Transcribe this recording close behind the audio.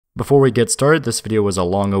Before we get started, this video was a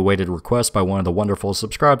long-awaited request by one of the wonderful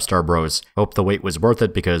Subscribestar bros. Hope the wait was worth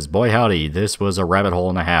it because boy howdy, this was a rabbit hole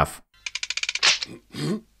and a half.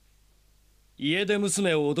 家出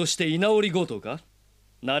娘を脅して居直り強盗か？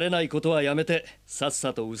慣れないことはやめてさっ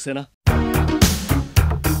さと失せな。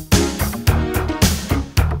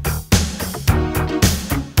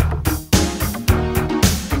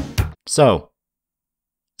So,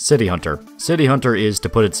 City Hunter. City Hunter is, to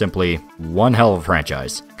put it simply, one hell of a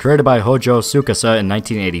franchise. Created by Hojo Tsukasa in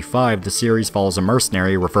 1985, the series follows a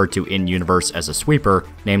mercenary referred to in-universe as a sweeper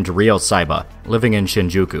named Ryo Saiba, living in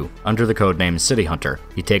Shinjuku, under the codename City Hunter.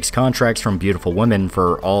 He takes contracts from beautiful women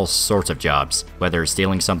for all sorts of jobs, whether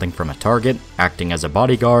stealing something from a target, acting as a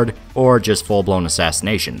bodyguard, or just full-blown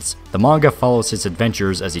assassinations. The manga follows his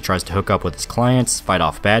adventures as he tries to hook up with his clients, fight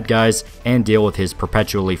off bad guys, and deal with his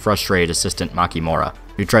perpetually frustrated assistant Makimura,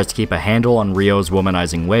 who tries to keep a handle on Ryo's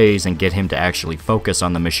womanizing ways and get him to actually focus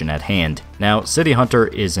on the mission at hand. Now, City Hunter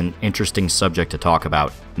is an interesting subject to talk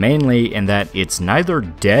about, mainly in that it's neither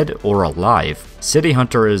dead or alive. City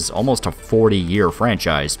Hunter is almost a 40-year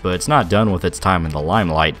franchise, but it's not done with its time in the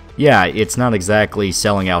limelight. Yeah, it's not exactly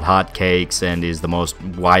selling out hotcakes and is the most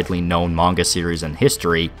widely known manga series in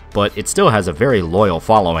history, but it still has a very loyal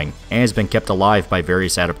following, and has been kept alive by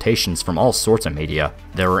various adaptations from all sorts of media.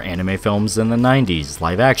 There were anime films in the 90s,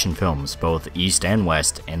 live-action films, both East and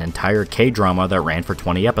West, an entire K-drama that ran for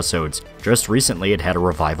 20 episodes. Just recently it had a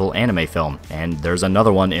revival anime film, and there's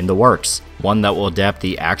another one in the works. One that will adapt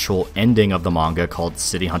the actual ending of the manga called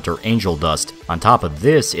City Hunter Angel Dust. On top of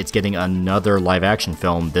this, it's getting another live-action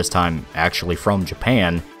film, this time actually from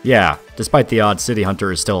Japan. Yeah, despite the odds, City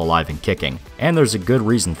Hunter is still alive and kicking, and there's a good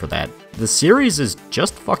reason for that. The series is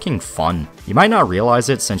just fucking fun. You might not realize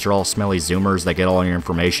it since you're all smelly zoomers that get all your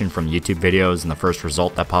information from YouTube videos and the first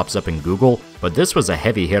result that pops up in Google, but this was a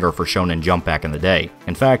heavy hitter for Shounen Jump back in the day.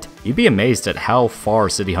 In fact, you'd be amazed at how far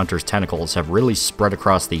City Hunter's tentacles have really spread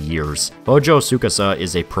across the years. Hojo Tsukasa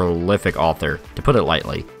is a prolific author, to put it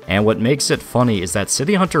lightly, and what makes it funny is that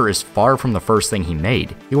City Hunter is far from the first thing he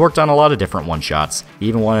made. He worked on a lot of different one-shots. He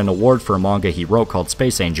even won an award for a manga he wrote called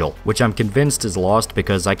Space Angel, which I'm convinced is lost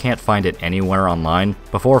because I can't find it anywhere online,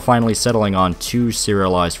 before finally settling on two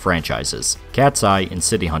serialized franchises, Cat's Eye and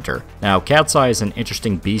City Hunter. Now, Cat's Eye is an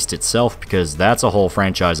interesting beast itself because that's a whole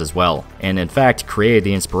franchise as well, and in fact created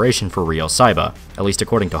the inspiration for Ryo Saiba, at least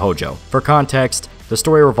according to Hojo. For context, the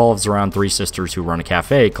story revolves around three sisters who run a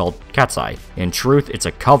cafe called Cat's Eye. In truth, it's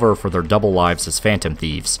a cover for their double lives as phantom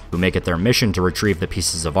thieves, who make it their mission to retrieve the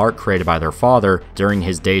pieces of art created by their father during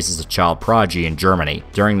his days as a child prodigy in Germany.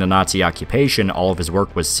 During the Nazi occupation, all of his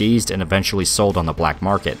work was seized and eventually sold on the black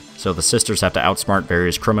market, so the sisters have to outsmart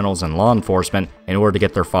various criminals and law enforcement in order to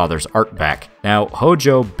get their father's art back. Now,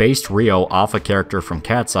 Hojo based Ryo off a character from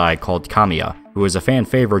Cat's Eye called Kamiya, who is a fan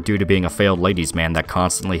favorite due to being a failed ladies' man that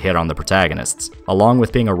constantly hit on the protagonists, along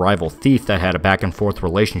with being a rival thief that had a back-and-forth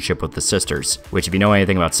relationship with the sisters, which if you know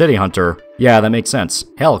anything about City Hunter, yeah, that makes sense.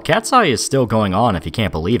 Hell, Cat's Eye is still going on if you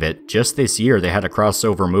can't believe it. Just this year they had a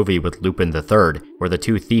crossover movie with Lupin III, where the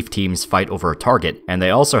two thief teams fight over a target, and they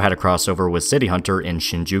also had a crossover with City Hunter in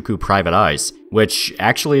Shinjuku Private Eyes, which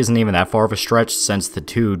actually isn't even that far of a stretch since the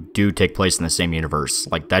two do take place in the same universe.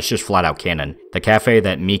 Like, that's just flat out canon. The cafe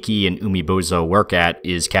that Miki and Umibozo work at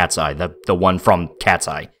is Cat's Eye, the one from Cat's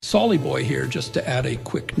Eye. Solly Boy here, just to add a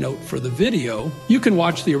quick note for the video. You can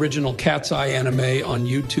watch the original Cat's Eye anime on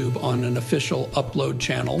YouTube on an official upload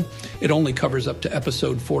channel. It only covers up to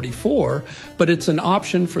episode 44, but it's an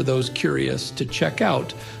option for those curious to check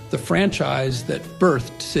out the franchise that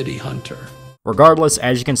birthed City Hunter. Regardless,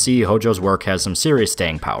 as you can see, Hojo's work has some serious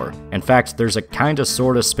staying power. In fact, there's a kinda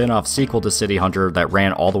sorta spin-off sequel to City Hunter that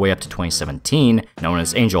ran all the way up to 2017, known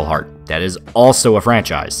as Angel Heart. That is also a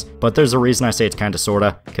franchise. But there's a reason I say it's kinda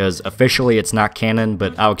sorta, because officially it's not canon,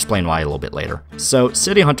 but I'll explain why a little bit later. So,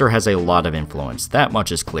 City Hunter has a lot of influence, that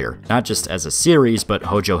much is clear. Not just as a series, but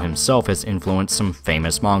Hojo himself has influenced some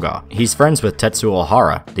famous manga. He's friends with Tetsuo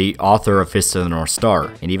Ohara, the author of Fist of the North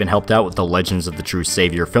Star, and even helped out with the Legends of the True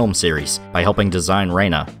Savior film series, by helping design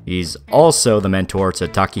Reina. He's also the mentor to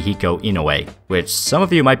Takehiko Inoue, which some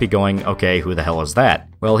of you might be going, okay, who the hell is that?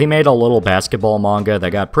 Well, he made a little basketball manga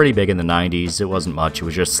that got pretty big in the 90s. It wasn't much, it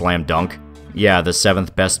was just Slam Dunk. Yeah, the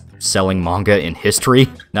 7th best-selling manga in history.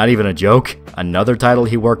 Not even a joke. Another title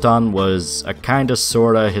he worked on was a kinda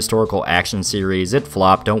sorta historical action series. It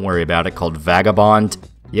flopped, don't worry about it, called Vagabond.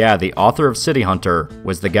 Yeah, the author of City Hunter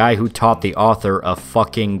was the guy who taught the author of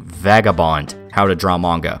fucking Vagabond how to draw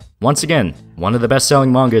manga. Once again, one of the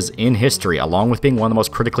best-selling mangas in history, along with being one of the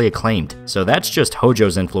most critically acclaimed. So that's just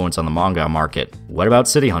Hojo's influence on the manga market. What about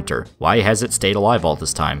City Hunter? Why has it stayed alive all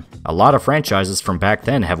this time? A lot of franchises from back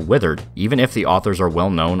then have withered, even if the authors are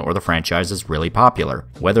well-known or the franchise is really popular,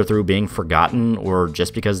 whether through being forgotten or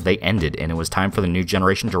just because they ended and it was time for the new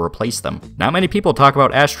generation to replace them. Not many people talk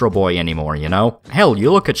about Astro Boy anymore, you know? Hell,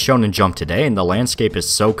 you look at Shounen Jump today and the landscape is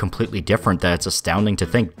so completely different that it's astounding to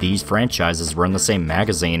think these franchises run the same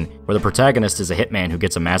magazine where the protagonist is a hitman who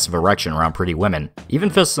gets a massive erection around pretty women. Even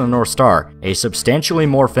Fist of the North Star, a substantially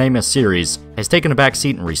more famous series, has taken a back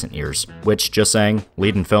seat in recent years. Which, just saying,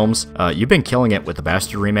 lead in films, you've been killing it with the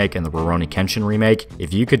Bastard remake and the Rurouni Kenshin remake.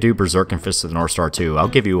 If you could do Berserk and Fist of the North Star too, I'll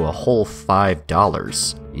give you a whole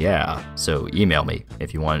 $5. Yeah, so email me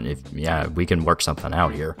if you want, yeah, we can work something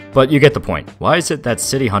out here. But you get the point. Why is it that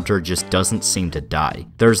City Hunter just doesn't seem to die?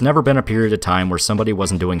 There's never been a period of time where somebody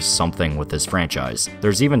wasn't doing something with this franchise.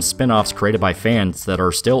 There's even spin-offs created by fans that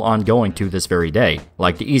are still ongoing to this very day,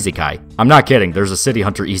 like the Isekai. I'm not kidding, there's a City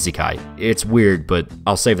Hunter Isekai. It's weird, but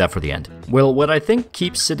I'll save that for the end. Well, what I think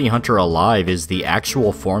keeps City Hunter alive is the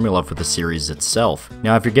actual formula for the series itself.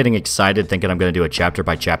 Now, if you're getting excited thinking I'm going to do a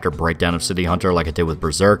chapter-by-chapter breakdown of City Hunter like I did with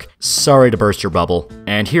Berserk, sorry to burst your bubble,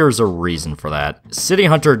 and here's a reason for that. City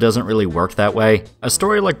Hunter doesn't really work that way. A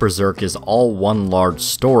story like Berserk is all one large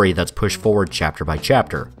story that's pushed forward chapter by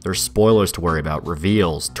chapter. There's spoilers to worry about,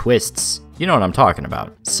 reveals, twists. You know what I'm talking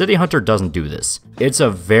about. City Hunter doesn't do this. It's a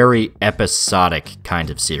very episodic kind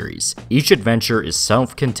of series. Each adventure is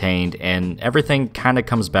self-contained and everything kind of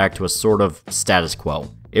comes back to a sort of status quo.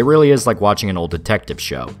 It really is like watching an old detective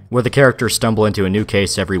show, where the characters stumble into a new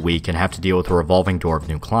case every week and have to deal with a revolving door of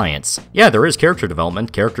new clients. Yeah, there is character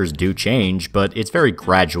development, characters do change, but it's very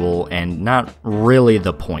gradual and not really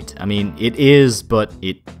the point. I mean, it is, but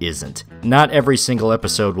it isn't. Not every single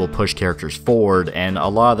episode will push characters forward, and a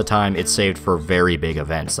lot of the time it's saved for very big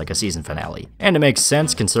events, like a season finale. And it makes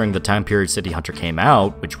sense considering the time period City Hunter came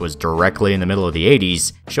out, which was directly in the middle of the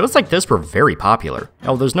 80s, shows like this were very popular.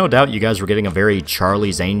 Now, there's no doubt you guys were getting a very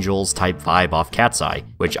Charlie's Angels type vibe off Cat's Eye,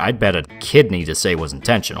 which I'd bet a kidney to say was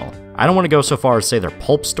intentional. I don't want to go so far as say they're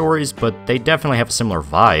pulp stories, but they definitely have a similar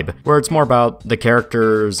vibe, where it's more about the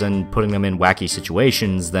characters and putting them in wacky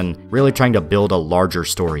situations than really trying to build a larger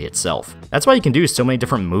story itself. That's why you can do so many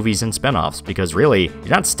different movies and spin-offs, because really, you're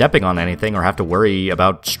not stepping on anything or have to worry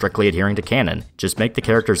about strictly adhering to canon. Just make the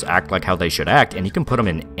characters act like how they should act, and you can put them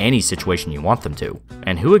in any situation you want them to.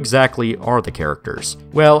 And who exactly are the characters?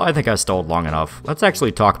 Well, I think I stalled long enough. Let's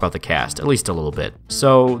actually talk about the cast, at least a little bit.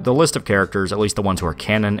 So, the list of characters, at least the ones who are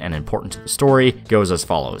canon and important to the story, goes as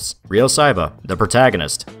follows. Ryo Saiba, the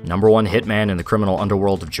protagonist, #1 hitman in the criminal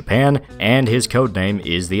underworld of Japan, and his codename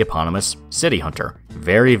is the eponymous City Hunter.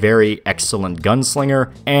 Very, very excellent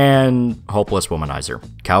gunslinger and hopeless womanizer.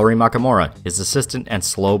 Kaori Makamura, his assistant and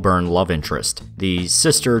slow burn love interest, the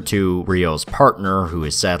sister to Ryo's partner who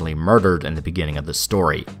is sadly murdered in the beginning of the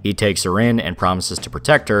story. He takes her in and promises to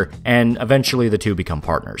protect her, and eventually the two become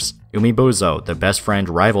partners. Umibuzo, the best friend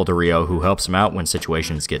rival to Ryo who helps him out when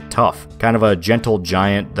situations get tough. Kind of a gentle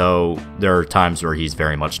giant, though there are times where he's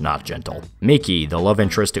very much not gentle. Miki, the love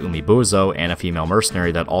interest to Umibuzo and a female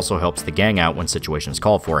mercenary that also helps the gang out when situations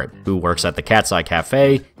call for it, who works at the Cat's Eye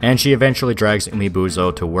Cafe, and she eventually drags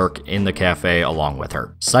Umibuzo to work in the cafe along with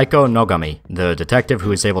her. Saiko Nogami, the detective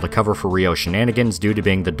who is able to cover for Ryo's shenanigans due to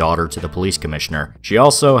being the daughter to the police commissioner. She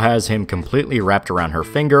also has him completely wrapped around her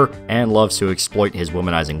finger and loves to exploit his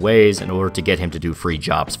womanizing ways in order to get him to do free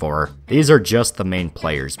jobs for her. These are just the main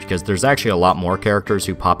players, because there's actually a lot more characters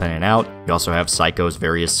who pop in and out. You also have Saiko's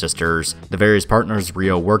various sisters, the various partners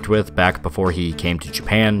Ryo worked with back before he came to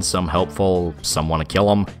Japan, some helpful, some want to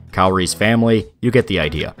kill him. Kaori's family, you get the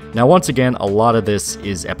idea. Now once again, a lot of this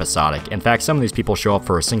is episodic. In fact, some of these people show up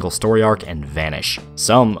for a single story arc and vanish.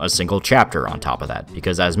 Some a single chapter on top of that,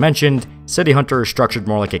 because as mentioned, City Hunter is structured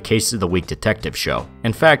more like a case of the week detective show.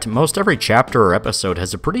 In fact, most every chapter or episode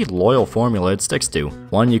has a pretty loyal formula it sticks to.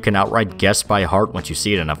 One you can outright guess by heart once you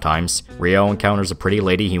see it enough times. Ryo encounters a pretty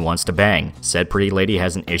lady he wants to bang. Said pretty lady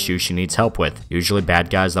has an issue she needs help with, usually bad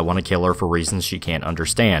guys that want to kill her for reasons she can't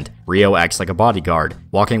understand. Ryo acts like a bodyguard,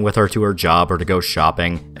 walking with her to her job or to go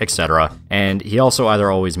shopping, etc. And he also either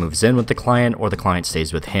always moves in with the client or the client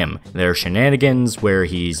stays with him. There are shenanigans where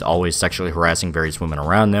he's always sexually harassing various women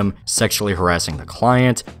around them, sexually harassing the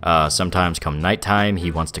client. Sometimes come nighttime, he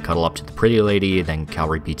wants to cuddle up to the pretty lady, then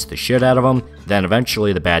Kaori beats the shit out of him. Then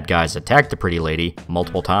eventually the bad guys attack the pretty lady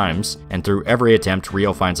multiple times, and through every attempt,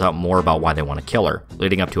 Ryo finds out more about why they want to kill her,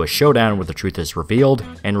 leading up to a showdown where the truth is revealed,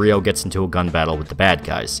 and Ryo gets into a gun battle with the bad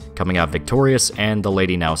guys, coming out victorious, and the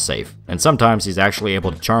lady now now safe. And sometimes he's actually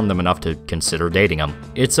able to charm them enough to consider dating them.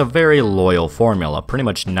 It's a very loyal formula. Pretty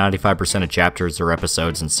much 95% of chapters or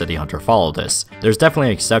episodes in City Hunter follow this. There's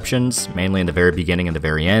definitely exceptions, mainly in the very beginning and the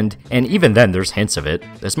very end, and even then there's hints of it.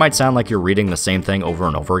 This might sound like you're reading the same thing over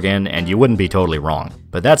and over again, and you wouldn't be totally wrong.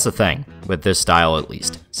 But that's the thing, with this style at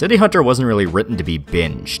least. City Hunter wasn't really written to be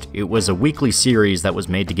binged. It was a weekly series that was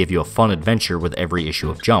made to give you a fun adventure with every issue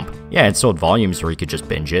of Jump. Yeah, it sold volumes where you could just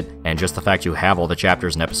binge it, and just the fact you have all the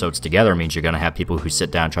chapters and episodes together means you're gonna have people who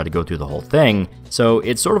sit down and try to go through the whole thing. So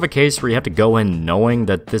it's sort of a case where you have to go in knowing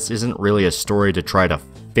that this isn't really a story to try to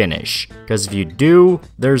finish. Because if you do,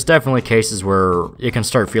 there's definitely cases where it can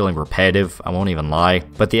start feeling repetitive, I won't even lie,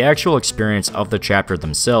 but the actual experience of the chapter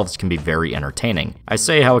themselves can be very entertaining. I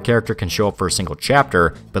say how a character can show up for a single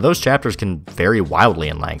chapter, but those chapters can vary wildly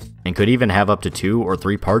in length, and could even have up to 2 or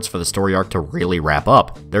 3 parts for the story arc to really wrap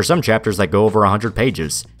up. There are some chapters that go over 100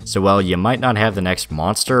 pages, so while you might not have the next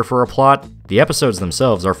monster for a plot, the episodes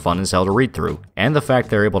themselves are fun as hell to read through, and the fact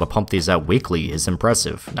they're able to pump these out weekly is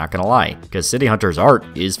impressive, not gonna lie, because City Hunter's art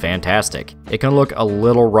is fantastic. It can look a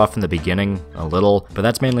little rough in the beginning, but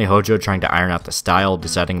that's mainly Hojo trying to iron out the style,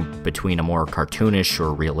 deciding between a more cartoonish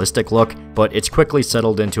or realistic look, but it's quickly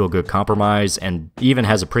settled into a good compromise and even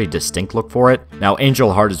has a pretty distinct look for it. Now,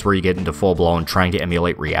 Angel Heart is where you get into full-blown trying to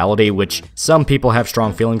emulate reality, which some people have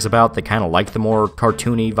strong feelings about. They kind of like the more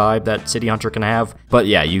cartoony vibe that City Hunter can have, but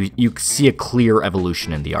yeah, you see a clear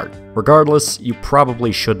evolution in the art. Regardless, you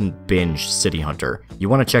probably shouldn't binge City Hunter. You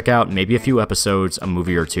want to check out maybe a few episodes, a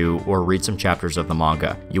movie or two, or read some chapters of the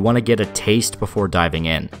manga. You want to get a taste before diving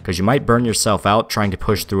in, because you might burn yourself out trying to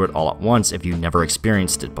push through it all at once if you never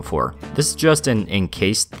experienced it before. This is just an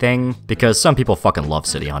in-case thing, because some people fucking love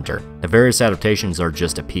City Hunter. The various adaptations are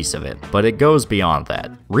just a piece of it, but it goes beyond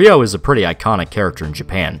that. Ryo is a pretty iconic character in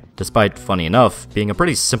Japan, despite, funny enough, being a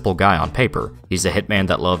pretty simple guy on paper. He's a hitman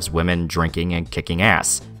that loves women, drinking, and kicking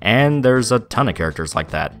ass. And there's a ton of characters like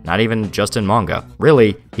that, not even just in manga.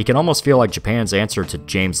 Really, he can almost feel like Japan's answer to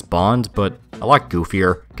James Bond, but a lot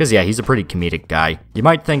goofier. Cause yeah, he's a pretty comedic guy. You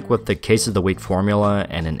might think with the Case of the Week formula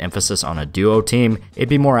and an emphasis on a duo team, it'd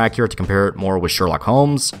be more accurate to compare it more with Sherlock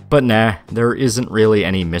Holmes, but nah, there isn't really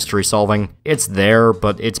any mystery solving. It's there,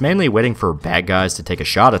 but it's mainly waiting for bad guys to take a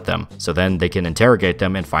shot at them, so then they can interrogate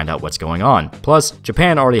them and find out what's going on. Plus,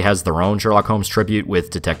 Japan already has their own Sherlock Holmes tribute with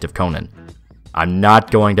Detective Conan. I'm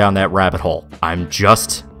not going down that rabbit hole. I'm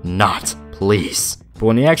just not. Please. But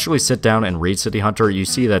when you actually sit down and read City Hunter, you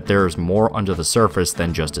see that there's more under the surface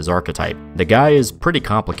than just his archetype. The guy is pretty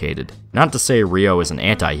complicated. Not to say Ryo is an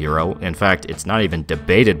anti-hero, in fact, it's not even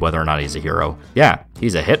debated whether or not he's a hero. Yeah,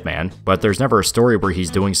 he's a hitman, but there's never a story where he's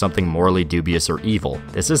doing something morally dubious or evil.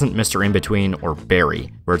 This isn't Mr. In-Between or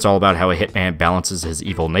Barry, where it's all about how a hitman balances his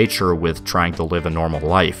evil nature with trying to live a normal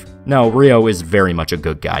life. No, Ryo is very much a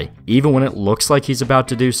good guy. Even when it looks like he's about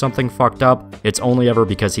to do something fucked up, it's only ever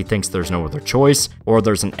because he thinks there's no other choice, or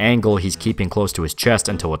there's an angle he's keeping close to his chest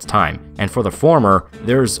until it's time. And for the former,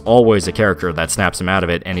 there's always a character that snaps him out of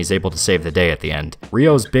it and he's able to save the day at the end.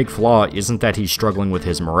 Ryo's big flaw isn't that he's struggling with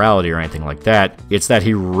his morality or anything like that, it's that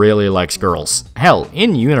he really likes girls. Hell,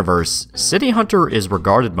 in universe, City Hunter is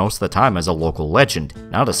regarded most of the time as a local legend,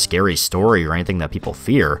 not a scary story or anything that people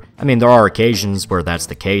fear. I mean, there are occasions where that's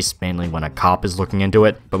the case, mainly when a cop is looking into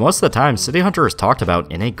it, but most of the time, City Hunter is talked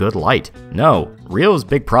about in a good light. No, Ryo's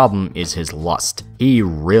big problem is his lust. He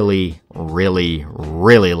really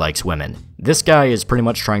likes women. This guy is pretty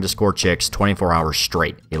much trying to score chicks 24 hours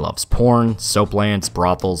straight. He loves porn, soaplands,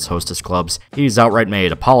 brothels, hostess clubs. He's outright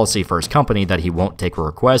made a policy for his company that he won't take a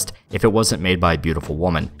request if it wasn't made by a beautiful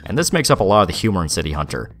woman. And this makes up a lot of the humor in City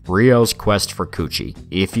Hunter. Ryo's quest for coochie.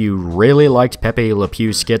 If you really liked Pepe Le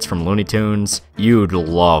Pew skits from Looney Tunes, you'd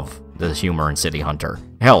love the humor in City Hunter.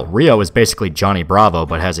 Hell, Ryo is basically Johnny Bravo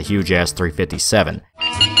but has a huge ass 357.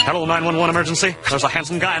 Hello, 911 emergency. There's a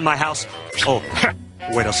handsome guy in my house. Oh,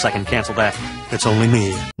 wait a second, cancel that. It's only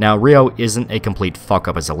me. Now, Ryo isn't a complete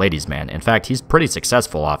fuck-up as a ladies' man. In fact, he's pretty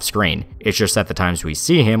successful off-screen. It's just that the times we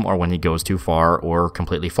see him or when he goes too far or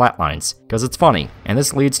completely flatlines, because it's funny. And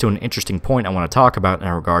this leads to an interesting point I want to talk about in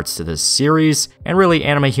regards to this series, and really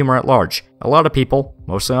anime humor at large. A lot of people,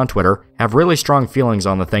 mostly on Twitter, have really strong feelings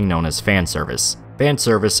on the thing known as fan service. Fan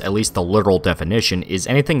service, at least the literal definition, is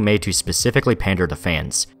anything made to specifically pander to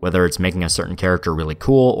fans, whether it's making a certain character really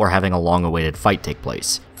cool or having a long-awaited fight take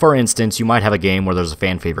place. For instance, you might have a game where there's a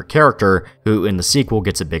fan-favorite character who in the sequel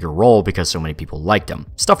gets a bigger role because so many people liked him.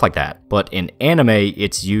 Stuff like that. But in anime,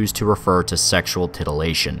 it's used to refer to sexual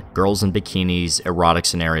titillation. Girls in bikinis, erotic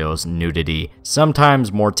scenarios, nudity,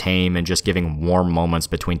 sometimes more tame and just giving warm moments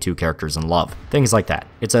between two characters in love. Things like that.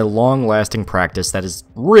 It's a long-lasting practice that is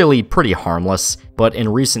really pretty harmless, but in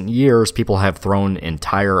recent years, people have thrown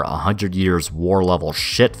entire 100 years war level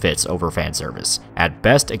shit fits over fanservice, at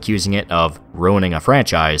best accusing it of ruining a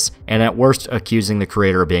franchise, and at worst accusing the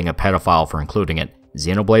creator of being a pedophile for including it.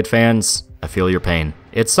 Xenoblade fans, I feel your pain.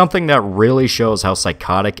 It's something that really shows how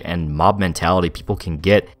psychotic and mob mentality people can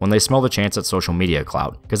get when they smell the chance at social media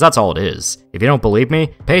clout, because that's all it is. If you don't believe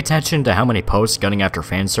me, pay attention to how many posts gunning after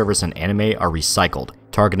fan service and anime are recycled,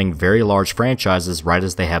 targeting very large franchises right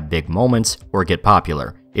as they have big moments or get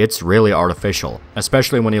popular. It's really artificial,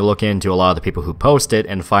 especially when you look into a lot of the people who post it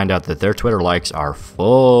and find out that their Twitter likes are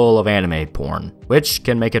full of anime porn, which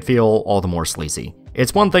can make it feel all the more sleazy.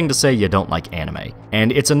 It's one thing to say you don't like anime,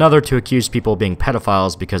 and it's another to accuse people of being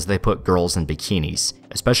pedophiles because they put girls in bikinis,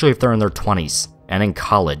 especially if they're in their 20s and in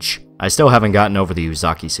college. I still haven't gotten over the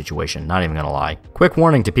Uzaki situation, not even gonna lie. Quick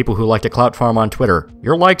warning to people who like to clout farm on Twitter,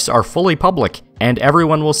 your likes are fully public, and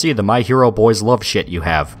everyone will see the My Hero Boys love shit you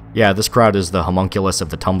have. Yeah, this crowd is the homunculus of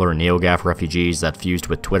the Tumblr and NeoGAF refugees that fused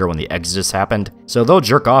with Twitter when the Exodus happened, so they'll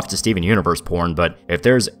jerk off to Steven Universe porn, but if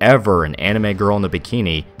there's ever an anime girl in a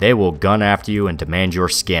bikini, they will gun after you and demand your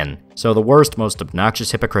skin. So the worst, most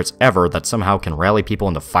obnoxious hypocrites ever that somehow can rally people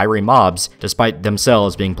into fiery mobs despite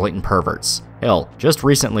themselves being blatant perverts. Hell, just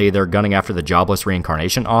recently they're gunning after the jobless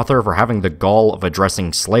reincarnation author for having the gall of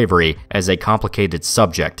addressing slavery as a complicated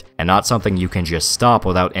subject, and not something you can just stop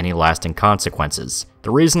without any lasting consequences.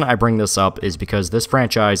 The reason I bring this up is because this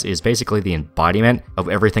franchise is basically the embodiment of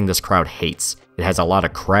everything this crowd hates. It has a lot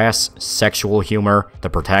of crass, sexual humor, the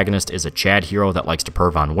protagonist is a Chad hero that likes to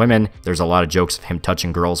perv on women, there's a lot of jokes of him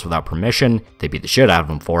touching girls without permission, they beat the shit out of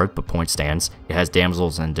him for it, but point stands. It has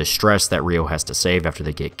damsels in distress that Rio has to save after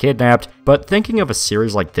they get kidnapped, but thinking of a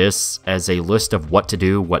series like this as a list of what to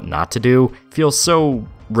do, what not to do, feels so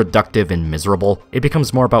reductive and miserable. It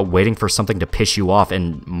becomes more about waiting for something to piss you off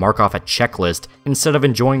and mark off a checklist instead of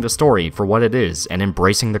enjoying the story for what it is and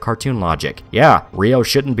embracing the cartoon logic. Yeah, Rio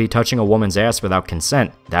shouldn't be touching a woman's ass without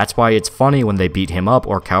consent. That's why it's funny when they beat him up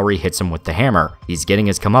or Kaori hits him with the hammer. He's getting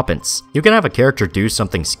his comeuppance. You can have a character do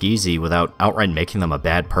something skeezy without outright making them a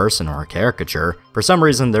bad person or a caricature. For some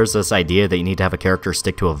reason, there's this idea that you need to have a character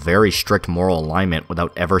stick to a very strict moral alignment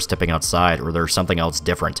without ever stepping outside, or there's something else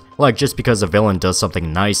different. Like, just because a villain does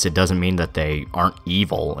something nice, it doesn't mean that they aren't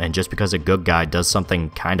evil, and just because a good guy does something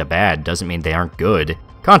kinda bad doesn't mean they aren't good.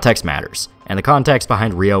 Context matters, and the context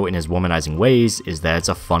behind Rio in his womanizing ways is that it's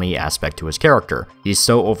a funny aspect to his character. He's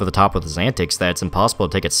so over the top with his antics that it's impossible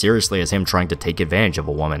to take it seriously as him trying to take advantage of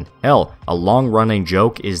a woman. Hell, a long-running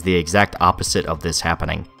joke is the exact opposite of this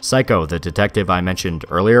happening. Psycho, the detective I mentioned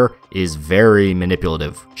earlier, is very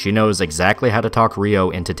manipulative. She knows exactly how to talk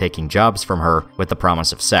Rio into taking jobs from her with the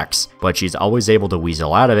promise of sex, but she's always able to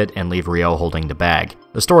weasel out of it and leave Rio holding the bag.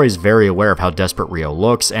 The story is very aware of how desperate Rio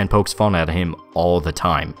looks and pokes fun at him all the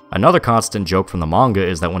time. Another constant joke from the manga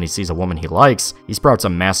is that when he sees a woman he likes, he sprouts a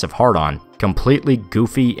massive hard-on. Completely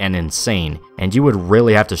goofy and insane, and you would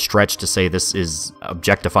really have to stretch to say this is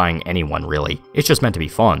objectifying anyone, really. It's just meant to be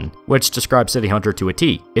fun, which describes City Hunter to a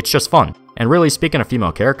T. It's just fun. And really, speaking of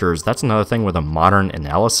female characters, that's another thing where the modern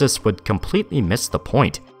analysis would completely miss the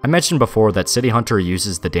point. I mentioned before that City Hunter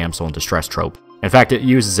uses the damsel in distress trope. In fact, it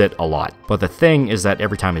uses it a lot. But the thing is that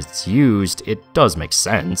every time it's used, it does make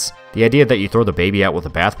sense. The idea that you throw the baby out with the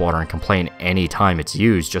bathwater and complain any time it's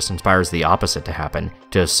used just inspires the opposite to happen.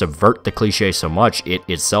 To subvert the cliche so much, it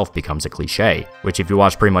itself becomes a cliche. Which if you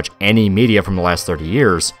watch pretty much any media from the last 30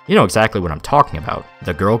 years, you know exactly what I'm talking about.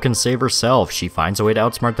 The girl can save herself, she finds a way to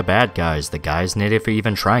outsmart the bad guys, the guys native for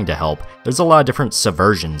even trying to help. There's a lot of different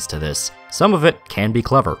subversions to this. Some of it can be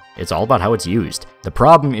clever. It's all about how it's used. The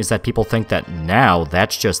problem is that people think that now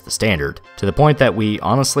that's just the standard, to the point that we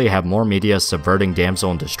honestly have more media subverting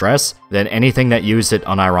damsel in distress than anything that used it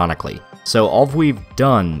unironically. So all we've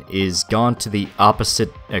done is gone to the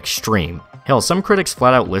opposite extreme. Hell, some critics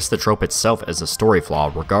flat out list the trope itself as a story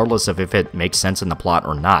flaw, regardless of if it makes sense in the plot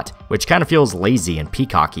or not, which kind of feels lazy and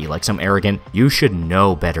peacocky, like some arrogant, you should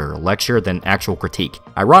know better lecture than actual critique.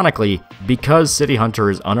 Ironically, because City Hunter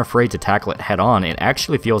is unafraid to tackle it head on, it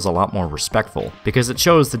actually feels a lot more respectful, because it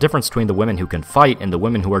shows the difference between the women who can fight and the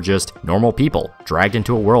women who are just normal people, dragged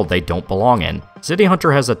into a world they don't belong in. City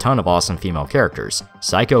Hunter has a ton of awesome female characters.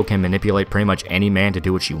 Psycho can manipulate pretty much any man to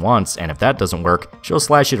do what she wants, and if that doesn't work, she'll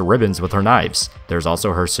slash you to ribbons with her knives. There's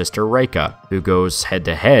also her sister Reika, who goes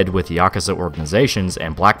head-to-head with Yakuza organizations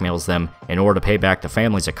and blackmails them in order to pay back the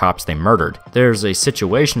families of cops they murdered. There's a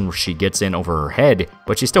situation where she gets in over her head,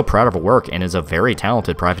 but she's still proud of her work and is a very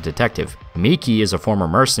talented private detective. Miki is a former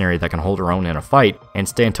mercenary that can hold her own in a fight and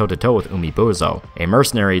stand toe-to-toe with Umibuzo, a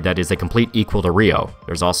mercenary that is a complete equal to Rio.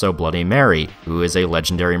 There's also Bloody Mary, who is a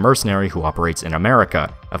legendary mercenary who operates in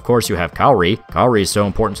America. Of course, you have Kaori. Kaori is so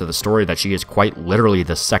important to the story that she is quite literally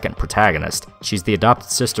the second protagonist. She's the adopted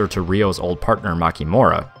sister to Ryo's old partner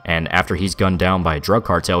Makimura, and after he's gunned down by a drug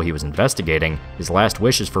cartel he was investigating, his last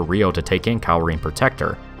wish is for Ryo to take in Kaori and protect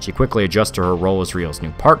her. She quickly adjusts to her role as Ryo's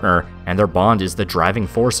new partner, and their bond is the driving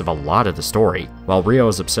force of a lot of the story. While Ryo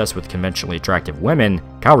is obsessed with conventionally attractive women,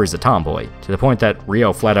 Kaori's a tomboy, to the point that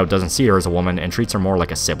Ryo flat out doesn't see her as a woman and treats her more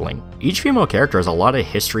like a sibling. Each female character has a lot of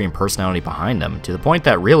history and personality behind them, to the point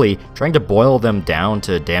that really, trying to boil them down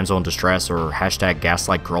to damsel in distress or hashtag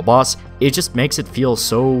gaslight girlboss, it just makes it feel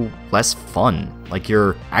so less fun. Like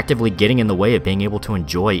you're actively getting in the way of being able to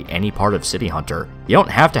enjoy any part of City Hunter. You don't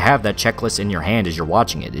have to have that checklist in your hand as you're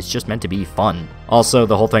watching it, it's just meant to be fun. Also,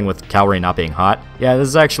 the whole thing with Kaori not being hot, yeah, this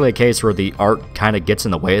is actually a case where the art kinda gets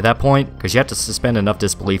in the way at that point, because you have to suspend enough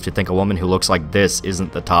disbelief to think a woman who looks like this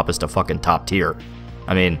isn't the toppest of fucking top tier.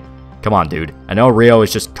 I mean, come on, dude. I know Ryo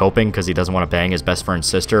is just coping because he doesn't want to bang his best friend's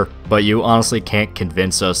sister, but you honestly can't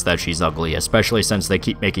convince us that she's ugly, especially since they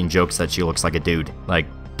keep making jokes that she looks like a dude. Like,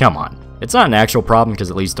 come on. It's not an actual problem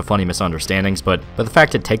because it leads to funny misunderstandings, but the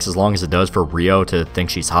fact it takes as long as it does for Ryo to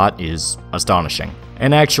think she's hot is astonishing.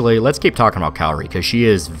 And actually, let's keep talking about Kaori because she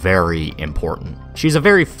is very important. She's a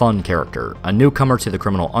very fun character, a newcomer to the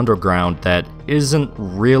criminal underground that isn't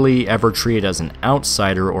really ever treated as an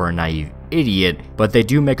outsider or a naive idiot, but they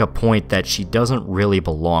do make a point that she doesn't really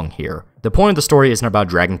belong here. The point of the story isn't about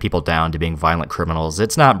dragging people down to being violent criminals,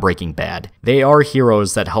 it's not Breaking Bad. They are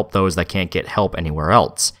heroes that help those that can't get help anywhere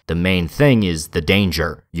else. The main thing is the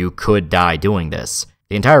danger. You could die doing this.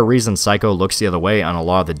 The entire reason Psycho looks the other way on a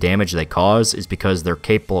lot of the damage they cause is because they're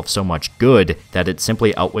capable of so much good that it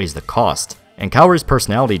simply outweighs the cost. And Kaori's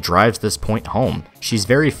personality drives this point home. She's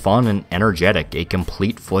very fun and energetic, a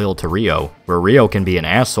complete foil to Ryo. Where Ryo can be an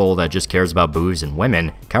asshole that just cares about booze and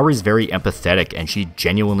women, Kaori's very empathetic and she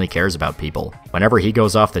genuinely cares about people. Whenever he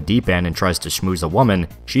goes off the deep end and tries to schmooze a woman,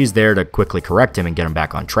 she's there to quickly correct him and get him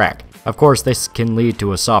back on track. Of course, this can lead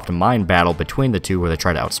to a soft mind battle between the two where they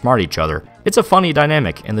try to outsmart each other. It's a funny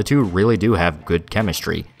dynamic, and the two really do have good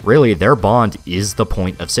chemistry. Really, their bond is the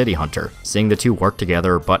point of City Hunter, seeing the two work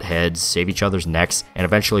together, butt heads, save each other's necks, and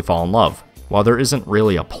eventually fall in love. While there isn't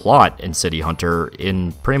really a plot in City Hunter,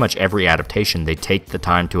 in pretty much every adaptation they take the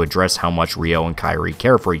time to address how much Ryo and Kaori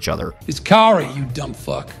care for each other. It's Kaori, you dumb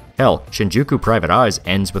fuck. Hell, Shinjuku Private Eyes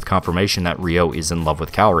ends with confirmation that Ryo is in love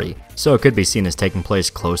with Kaori, so it could be seen as taking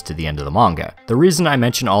place close to the end of the manga. The reason I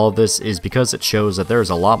mention all of this is because it shows that there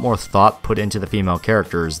is a lot more thought put into the female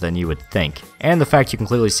characters than you would think, and the fact you can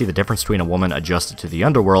clearly see the difference between a woman adjusted to the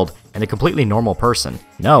underworld and a completely normal person.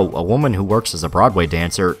 No, a woman who works as a Broadway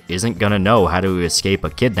dancer isn't gonna know how to escape a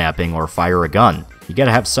kidnapping or fire a gun. You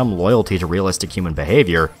gotta have some loyalty to realistic human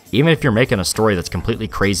behavior, even if you're making a story that's completely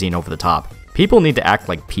crazy and over the top. People need to act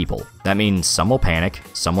like people. That means some will panic,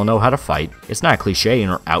 some will know how to fight. It's not a cliche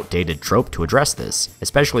or outdated trope to address this,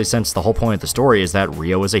 especially since the whole point of the story is that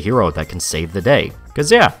Ryo is a hero that can save the day.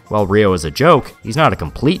 Cause yeah, while Ryo is a joke, he's not a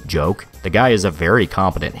complete joke. The guy is a very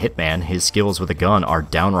competent hitman, his skills with a gun are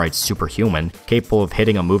downright superhuman, capable of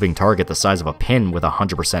hitting a moving target the size of a pin with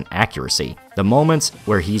 100% accuracy. The moments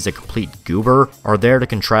where he's a complete goober are there to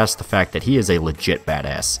contrast the fact that he is a legit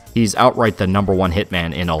badass. He's outright the #1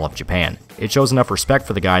 hitman in all of Japan. It shows enough respect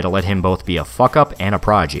for the guy to let him both be a fuck-up and a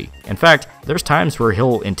prodigy. In fact, there's times where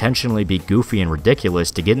he'll intentionally be goofy and ridiculous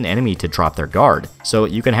to get an enemy to drop their guard. So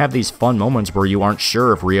you can have these fun moments where you aren't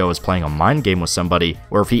sure if Ryo is playing a mind game with somebody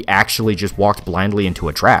or if he actually just walked blindly into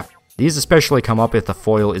a trap. These especially come up if the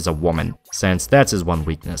foil is a woman, since that's his one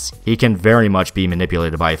weakness. He can very much be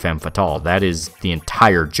manipulated by a femme fatale, that is the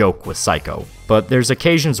entire joke with Psycho. But there's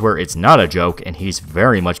occasions where it's not a joke and he's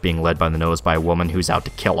very much being led by the nose by a woman who's out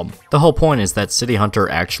to kill him. The whole point is that City Hunter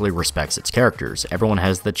actually respects its characters. Everyone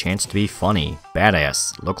has the chance to be funny,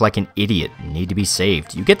 badass, look like an idiot, need to be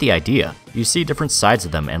saved. You get the idea. You see different sides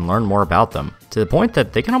of them and learn more about them, to the point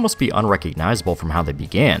that they can almost be unrecognizable from how they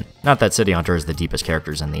began. Not that City Hunter is the deepest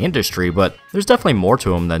characters in the industry, but there's definitely more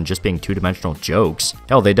to them than just being two-dimensional jokes.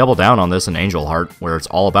 Hell, they double down on this in Angel Heart, where it's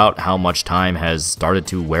all about how much time has started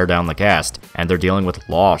to wear down the cast, and they're dealing with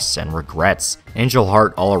loss and regrets. Angel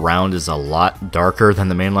Heart all around is a lot darker than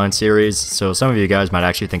the mainline series, so some of you guys might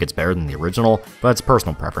actually think it's better than the original, but it's a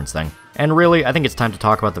personal preference thing. And really, I think it's time to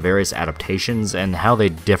talk about the various adaptations and how they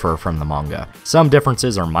differ from the manga. Some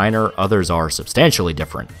differences are minor, others are substantially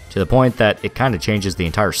different, to the point that it kind of changes the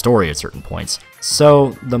entire story at certain points.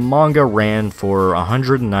 So, the manga ran for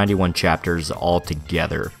 191 chapters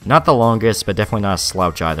altogether. Not the longest, but definitely not a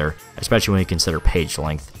slouch either, especially when you consider page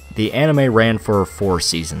length. The anime ran for 4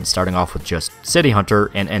 seasons, starting off with just City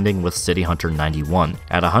Hunter and ending with City Hunter 91,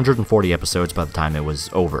 at 140 episodes by the time it was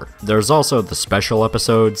over. There's also the special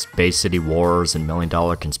episodes, Bay City Wars and $1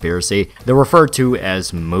 Million Conspiracy. They're referred to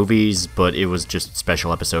as movies, but it was just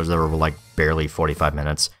special episodes that were like barely 45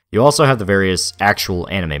 minutes. You also have the various actual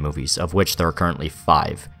anime movies, of which there are currently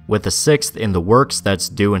 5, with the 6th in the works that's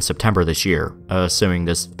due in September this year, assuming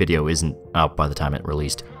this video isn't out by the time it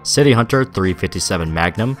released. City Hunter 357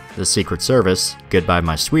 Magnum, The Secret Service, Goodbye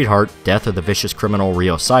My Sweetheart, Death of the Vicious Criminal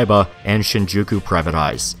Ryo Saiba, and Shinjuku Private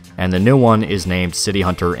Eyes. And the new one is named City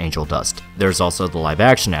Hunter Angel Dust. There's also the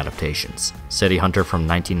live-action adaptations. City Hunter from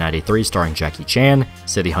 1993 starring Jackie Chan,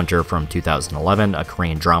 City Hunter from 2011, a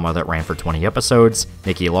Korean drama that ran for 20 episodes,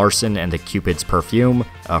 Nicky Larson and the Cupid's Perfume,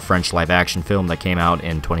 a French live-action film that came out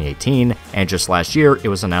in 2018, and just last year it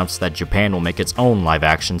was announced that Japan will make its own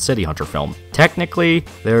live-action City Hunter film. Technically,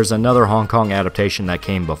 there's another Hong Kong adaptation that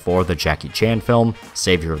came before the Jackie Chan film,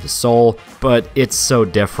 Savior of the Soul, but it's so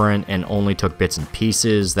different and only took bits and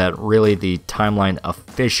pieces that really the timeline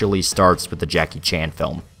officially starts with the Jackie Chan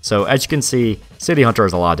film. So as you can see, City Hunter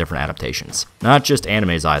has a lot of different adaptations. Not just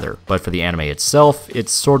animes either, but for the anime itself,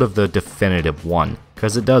 it's sort of the definitive one,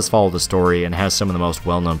 because it does follow the story and has some of the most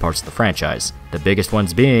well-known parts of the franchise. The biggest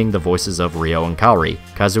ones being the voices of Ryo and Kaori,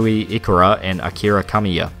 Kazui Ikura and Akira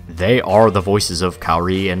Kamiya. They are the voices of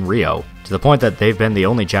Kaori and Ryo, to the point that they've been the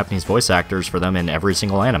only Japanese voice actors for them in every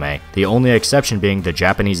single anime, the only exception being the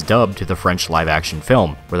Japanese dub to the French live-action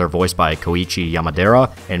film, where they're voiced by Koichi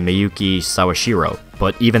Yamadera and Miyuki Sawashiro.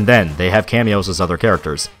 But even then, they have cameos as other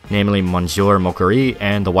characters, namely Monsieur Mokuri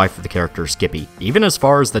and the wife of the character Skippy. Even as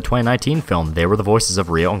far as the 2019 film, they were the voices of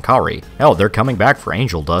Ryo and Kaori. Hell, they're coming back for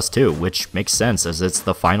Angel Dust too, which makes sense as it's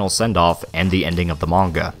the final send-off and the ending of the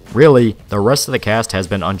manga. Really, the rest of the cast has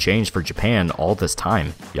been unchanged for Japan all this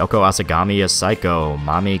time. Yoko Asagami as Saiko,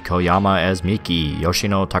 Mami Koyama as Miki,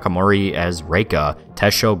 Yoshino Takamori as Reika,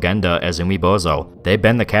 Tesho Genda as Umibozo. They've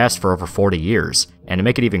been the cast for over 40 years. And to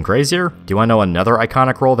make it even crazier, do I know another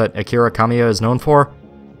iconic role that Akira Kamiya is known for?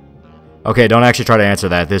 Okay, don't actually try to answer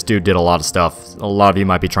that. This dude did a lot of stuff. A lot of you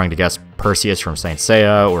might be trying to guess Perseus from Saint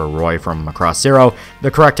Seiya or Roy from Across Zero.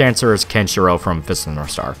 The correct answer is Kenshiro from Fist of the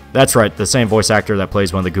North Star. That's right, the same voice actor that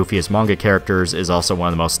plays one of the goofiest manga characters is also one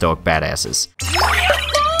of the most stoic badasses.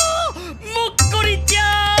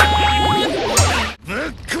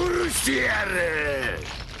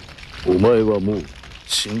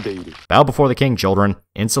 Bow before the king, children.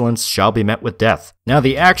 Insolence shall be met with death. Now,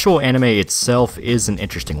 the actual anime itself is an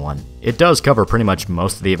interesting one. It does cover pretty much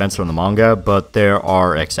most of the events from the manga, but there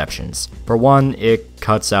are exceptions. For one, it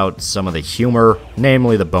cuts out some of the humor,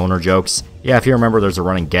 namely the boner jokes. Yeah, if you remember, there's a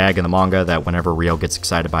running gag in the manga that whenever Ryo gets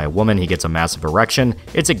excited by a woman, he gets a massive erection.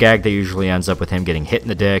 It's a gag that usually ends up with him getting hit in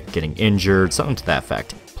the dick, getting injured, something to that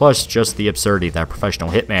effect. Plus, just the absurdity that a professional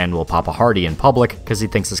hitman will pop a hardy in public because he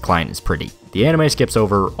thinks his client is pretty. The anime skips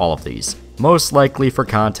over all of these. Most likely for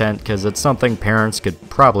content, because it's something parents could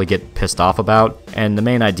probably get pissed off about, and the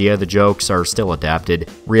main idea of the jokes are still adapted,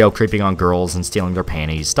 Ryo creeping on girls and stealing their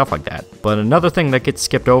panties, stuff like that. But another thing that gets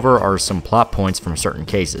skipped over are some plot points from certain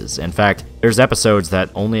cases. In fact, there's episodes that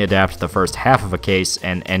only adapt the first half of a case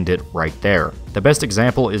and end it right there. The best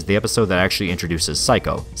example is the episode that actually introduces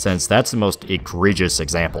Psycho, since that's the most egregious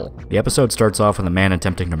example. The episode starts off with a man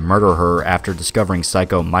attempting to murder her after discovering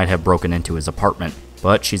Psycho might have broken into his apartment,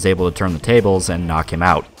 but she's able to turn the tables and knock him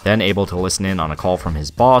out, then able to listen in on a call from his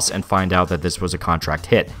boss and find out that this was a contract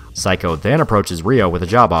hit. Psycho then approaches Ryo with a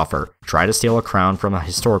job offer. Try to steal a crown from a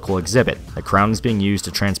historical exhibit. The crown is being used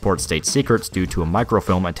to transport state secrets due to a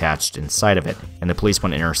microfilm attached inside of it, and the police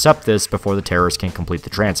want to intercept this before the terrorists can complete the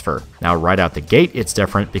transfer. Now, right out the gate, it's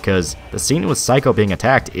different because the scene with Psycho being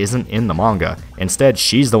attacked isn't in the manga. Instead,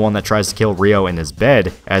 she's the one that tries to kill Ryo in his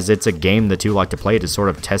bed, as it's a game the two like to play to sort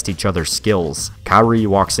of test each other's skills. Kaori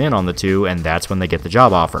walks in on the two, and that's when they get the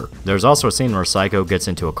job offer. There's also a scene where Psycho gets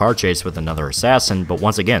into a car chase with another assassin, but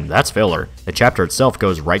once again, that's filler. The chapter itself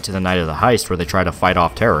goes right to the night of the heist where they try to fight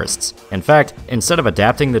off terrorists. In fact, instead of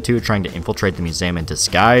adapting the two trying to infiltrate the museum in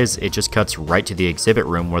disguise, it just cuts right to the exhibit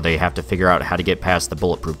room where they have to figure out how to get past the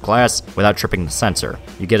bulletproof glass without tripping the sensor.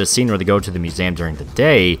 You get a scene where they go to the museum during the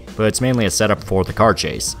day, but it's mainly a setup for the car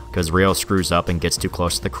chase, because Ryo screws up and gets too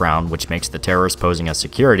close to the crown, which makes the terrorists posing as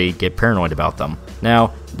security get paranoid about them.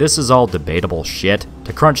 Now, this is all debatable shit.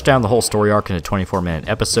 To crunch down the whole story arc in a 24-minute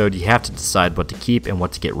episode, you have to decide what to keep and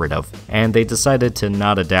what to get rid of, and they decided to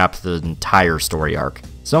not adapt the entire story arc.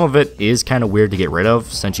 Some of it is kind of weird to get rid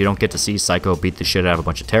of, since you don't get to see Psycho beat the shit out of a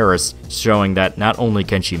bunch of terrorists, showing that not only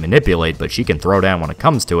can she manipulate, but she can throw down when it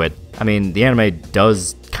comes to it. I mean, the anime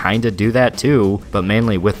does kinda do that too, but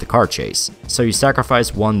mainly with the car chase. So you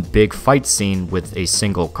sacrifice one big fight scene with a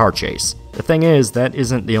single car chase. The thing is, that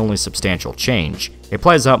isn't the only substantial change. It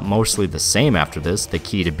plays out mostly the same after this. The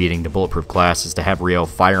key to beating the bulletproof glass is to have Ryo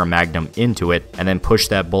fire a magnum into it and then push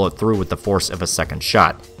that bullet through with the force of a second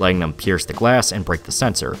shot, letting them pierce the glass and break the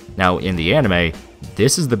sensor. Now, in the anime,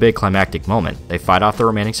 this is the big climactic moment. They fight off the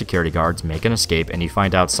remaining security guards, make an escape, and you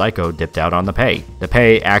find out Psycho dipped out on the pay. The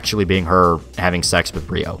pay actually being her having sex with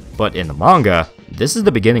Ryo. But in the manga, this is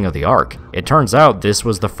the beginning of the arc. It turns out this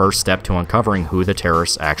was the first step to uncovering who the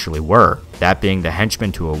terrorists actually were, that being the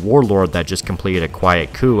henchman to a warlord that just completed a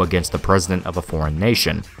quiet coup against the president of a foreign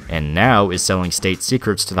nation, and now is selling state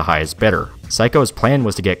secrets to the highest bidder. Psycho's plan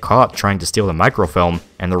was to get caught trying to steal the microfilm,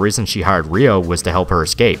 and the reason she hired Ryo was to help her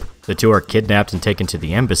escape. The two are kidnapped and taken to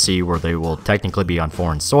the embassy, where they will technically be on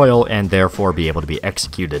foreign soil and therefore be able to be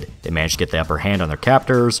executed. They manage to get the upper hand on their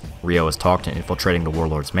captors. Ryo is talked into infiltrating the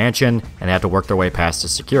warlord's mansion, and they have to work their way past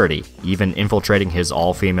his security, even infiltrating his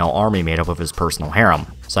all-female army made up of his personal harem.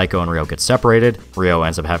 Psycho and Ryo get separated. Ryo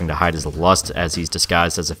ends up having to hide his lust as he's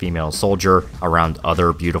disguised as a female soldier around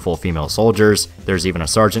other beautiful female soldiers. There's even a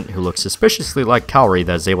sergeant who looks suspiciously like Kaori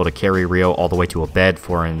that is able to carry Ryo all the way to a bed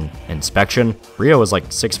for an inspection. Ryo is like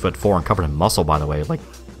 6'4" and covered in muscle, by the way, like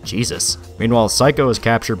Jesus. Meanwhile, Psycho is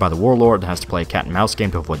captured by the warlord and has to play a cat and mouse game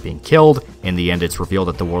to avoid being killed. In the end, it's revealed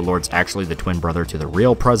that the warlord's actually the twin brother to the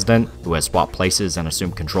real president, who has swapped places and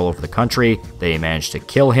assumed control over the country. They manage to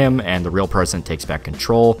kill him, and the real president takes back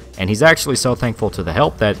control, and he's actually so thankful to the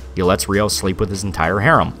help that he lets Ryo sleep with his entire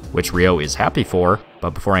harem, which Ryo is happy for,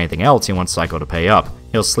 but before anything else, he wants Psycho to pay up.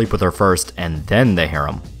 He'll sleep with her first, and then the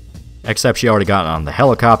harem. Except she already got on the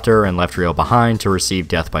helicopter and left Ryo behind to receive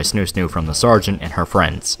death by Snoo Snoo from the sergeant and her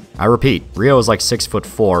friends. I repeat, Ryo is like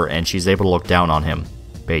 6'4" and she's able to look down on him.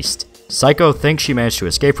 Based. Psycho thinks she managed to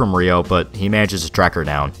escape from Ryo, but he manages to track her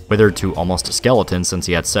down, withered to almost a skeleton since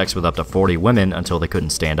he had sex with up to 40 women until they couldn't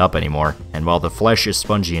stand up anymore. And while the flesh is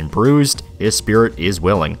spongy and bruised, his spirit is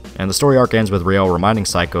willing. And the story arc ends with Ryo reminding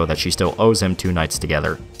Psycho that she still owes him 2 nights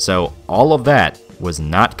together. So all of that was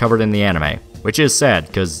not covered in the anime. Which is sad,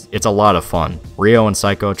 because it's a lot of fun. Ryo and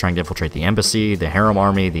Psycho trying to infiltrate the embassy, the harem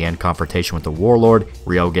army, the end confrontation with the warlord,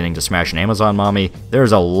 Ryo getting to smash an Amazon mommy.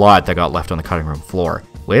 There's a lot that got left on the cutting room floor.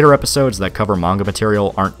 Later episodes that cover manga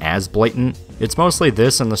material aren't as blatant. It's mostly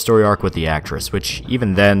this and the story arc with the actress, which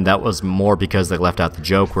even then, that was more because they left out the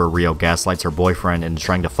joke where Ryo gaslights her boyfriend and is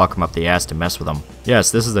trying to fuck him up the ass to mess with him.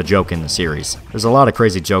 Yes, this is a joke in the series. There's a lot of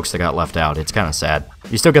crazy jokes that got left out, it's kinda sad.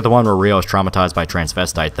 You still get the one where Ryo is traumatized by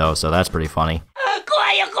transvestite though, so that's pretty funny.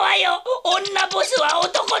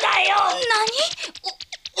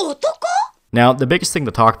 Now, the biggest thing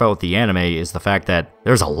to talk about with the anime is the fact that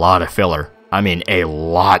there's a lot of filler. I mean, a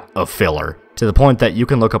lot of filler. To the point that you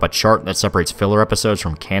can look up a chart that separates filler episodes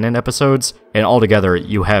from canon episodes, and altogether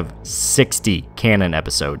you have 60 canon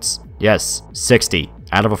episodes. Yes, 60.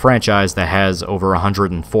 Out of a franchise that has over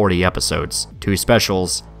 140 episodes, 2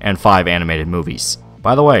 specials, and 5 animated movies.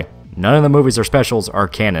 By the way, none of the movies or specials are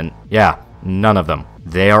canon. Yeah, none of them.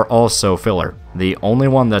 They are also filler. The only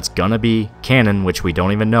one that's gonna be canon, which we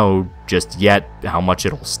don't even know just yet how much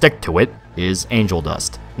it'll stick to it, is Angel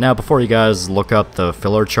Dust. Now, before you guys look up the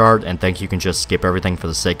filler chart and think you can just skip everything for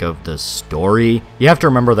the sake of the story, you have to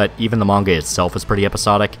remember that even the manga itself is pretty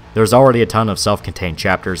episodic. There's already a ton of self-contained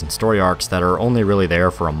chapters and story arcs that are only really there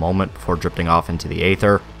for a moment before drifting off into the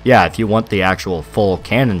aether. Yeah, if you want the actual full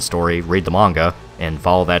canon story, read the manga and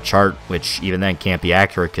follow that chart, which even then can't be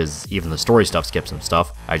accurate because even the story stuff skips some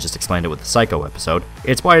stuff. I just explained it with the Psycho episode.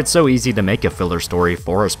 It's why it's so easy to make a filler story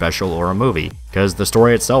for a special or a movie, because the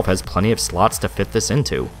story itself has plenty of slots to fit this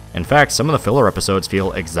into. In fact, some of the filler episodes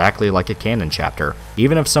feel exactly like a canon chapter,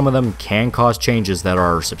 even if some of them can cause changes that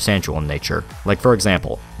are substantial in nature. Like for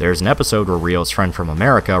example, there's an episode where Ryo's friend from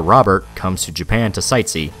America, Robert, comes to Japan to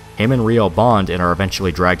sightsee. Him and Ryo bond and are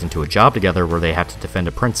eventually dragged into a job together where they have to defend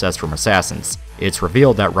a princess from assassins. It's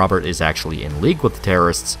revealed that Robert is actually in league with the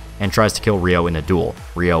terrorists and tries to kill Ryo in a duel.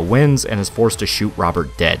 Ryo wins and is forced to shoot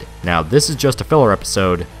Robert dead. Now, this is just a filler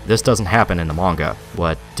episode. This doesn't happen in the manga.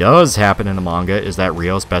 What does happen in the manga is that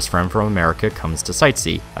Ryo's best friend from America comes to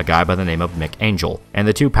sightsee, a guy by the name of Mick Angel, and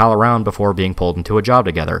the two pal around before being pulled into a job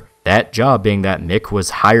together. That job being that Mick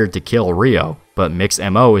was hired to kill Ryo, but Mick's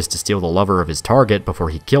MO is to steal the lover of his target before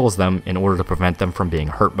he kills them in order to prevent them from being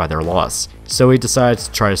hurt by their loss. So he decides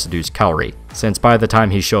to try to seduce Kaori, since by the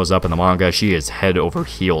time he shows up in the manga, she is head over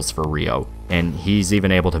heels for Ryo, and he's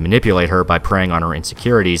even able to manipulate her by preying on her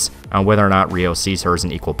insecurities on whether or not Ryo sees her as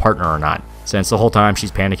an equal partner or not. since the whole time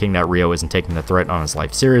she's panicking that Ryo isn't taking the threat on his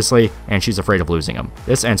life seriously, and she's afraid of losing him.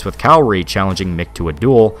 This ends with Kaori challenging Mick to a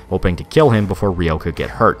duel, hoping to kill him before Ryo could get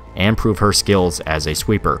hurt, and prove her skills as a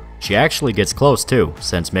sweeper. She actually gets close too,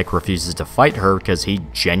 since Mick refuses to fight her because he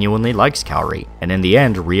genuinely likes Kaori, and in the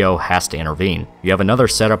end, Ryo has to intervene. You have another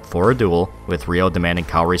setup for a duel, with Ryo demanding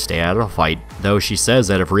Kaori stay out of the fight, though she says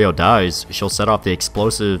that if Ryo dies, she'll set off the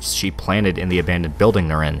explosives she planted in the abandoned building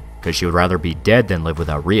they're in, because she would rather be dead than live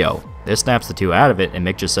without Ryo. This snaps the two out of it, and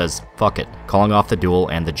Mick just says, fuck it, calling off the duel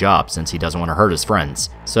and the job since he doesn't want to hurt his friends.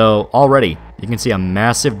 So already, you can see a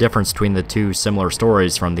massive difference between the two similar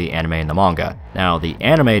stories from the anime and the manga. Now, the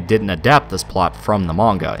anime didn't adapt this plot from the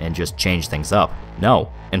manga and just change things up.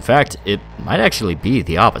 No. In fact, it might actually be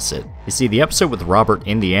the opposite. You see, the episode with Robert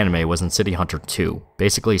in the anime was in City Hunter 2,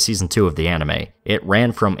 basically season 2 of the anime. It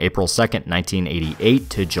ran from April 2nd, 1988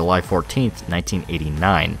 to July 14th,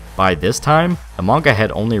 1989. By this time, the manga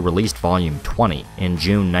had only released volume 20 in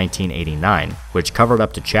June 1989, which covered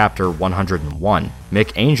up to chapter 101.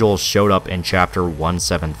 Mick Angel showed up in chapter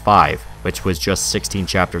 175, which was just 16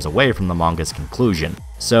 chapters away from the manga's conclusion.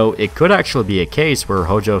 So it could actually be a case where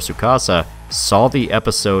Hojo Tsukasa saw the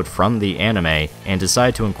episode from the anime and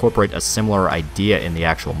decided to incorporate a similar idea in the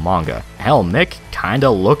actual manga. Hell, Mick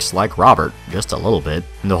kinda looks like Robert, just a little bit.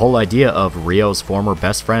 And the whole idea of Ryo's former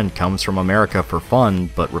best friend comes from America for fun,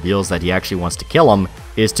 but reveals that he actually wants to kill him,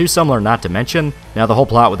 is too similar not to mention. Now the whole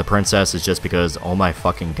plot with the princess is just because, oh my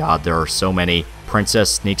fucking god, there are so many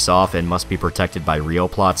princess sneaks off and must be protected by Ryo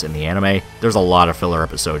plots in the anime. There's a lot of filler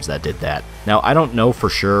episodes that did that. Now, I don't know for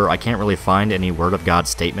sure, I can't really find any word of God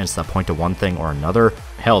statements that point to one thing or another.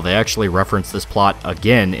 Hell, they actually reference this plot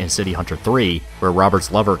again in City Hunter 3, where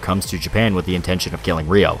Robert's lover comes to Japan with the intention of killing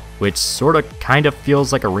Ryo, which sorta kinda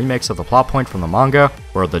feels like a remix of the plot point from the manga,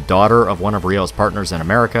 where the daughter of one of Ryo's partners in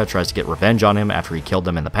America tries to get revenge on him after he killed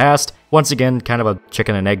them in the past. Once again, kind of a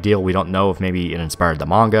chicken and egg deal. We don't know if maybe it inspired the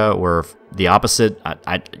manga or if the opposite.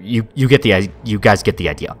 You guys get the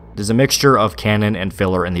idea. There's a mixture of canon and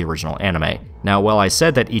filler in the original anime. Now, while I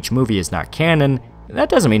said that each movie is not canon, that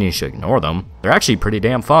doesn't mean you should ignore them. They're actually pretty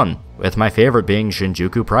damn fun, with my favorite being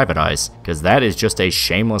Shinjuku Private Eyes, because that is just a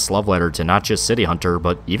shameless love letter to not just City Hunter,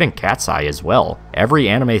 but even Cat's Eye as well. Every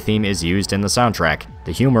anime theme is used in the soundtrack.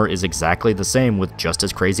 The humor is exactly the same with just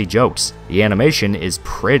as crazy jokes. The animation is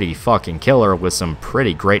pretty fucking killer with some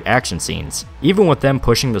pretty great action scenes. Even with them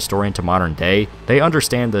pushing the story into modern day, they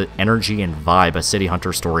understand the energy and vibe a City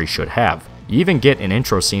Hunter story should have. You even get an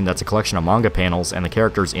intro scene that's a collection of manga panels and the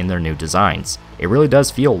characters in their new designs. It really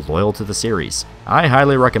does feel loyal to the series. I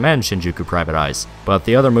highly recommend Shinjuku Private Eyes, but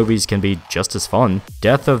the other movies can be just as fun.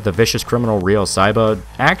 Death of the Vicious Criminal Ryo Saiba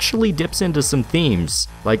actually dips into some themes,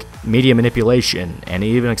 like media manipulation, and it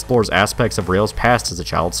even explores aspects of Ryo's past as a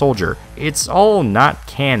child soldier. It's all not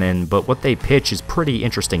canon, but what they pitch is pretty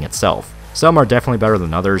interesting itself. Some are definitely better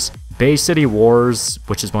than others. Bay City Wars,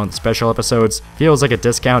 which is one of the special episodes, feels like a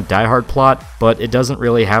discount Die Hard plot, but it doesn't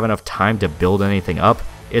really have enough time to build anything up.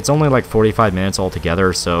 It's only like 45 minutes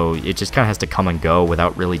altogether, so it just kind of has to come and go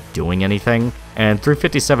without really doing anything. And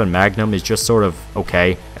 357 Magnum is just sort of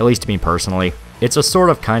okay, at least to me personally. It's a sort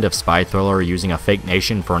of kind of spy thriller using a fake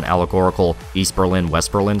nation for an allegorical East Berlin,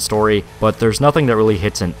 West Berlin story, but there's nothing that really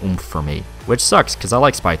hits an oomph for me. Which sucks, because I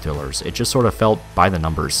like spy thrillers. It just sort of felt by the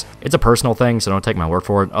numbers. It's a personal thing, so don't take my word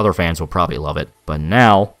for it. Other fans will probably love it. But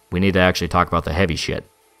now, we need to actually talk about the heavy shit.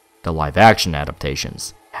 The live-action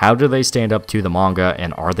adaptations. How do they stand up to the manga,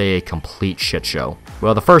 and are they a complete shit show?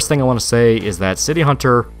 Well, the first thing I want to say is that City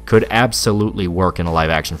Hunter could absolutely work in a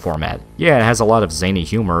live-action format. Yeah, it has a lot of zany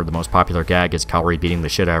humor. The most popular gag is Kaori beating the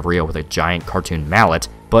shit out of Ryo with a giant cartoon mallet,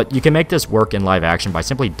 but you can make this work in live action by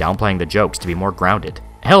simply downplaying the jokes to be more grounded.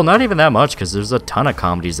 Hell, not even that much, because there's a ton of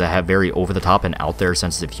comedies that have very over-the-top and out-there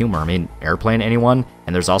sensitive humor. I mean, Airplane, anyone?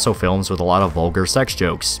 And there's also films with a lot of vulgar sex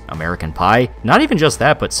jokes. American Pie? Not even just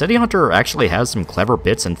that, but City Hunter actually has some clever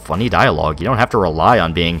bits and funny dialogue. You don't have to rely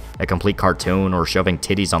on being a complete cartoon or shoving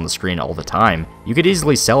titties on the screen all the time. You could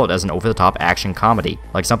easily sell it as an over-the-top action comedy,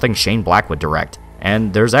 like something Shane Black would direct.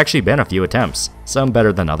 And there's actually been a few attempts, some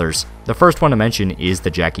better than others. The first one to mention is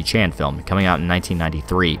the Jackie Chan film, coming out in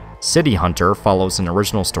 1993. City Hunter follows an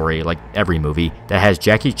original story, like every movie, that has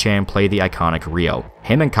Jackie Chan play the iconic Ryo.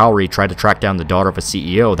 Him and Kaori try to track down the daughter of a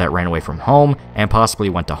CEO that ran away from home and possibly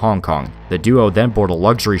went to Hong Kong. The duo then board a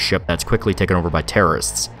luxury ship that's quickly taken over by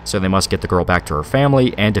terrorists, so they must get the girl back to her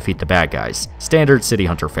family and defeat the bad guys. Standard City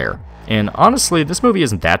Hunter fare. And honestly, this movie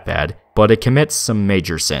isn't that bad, but it commits some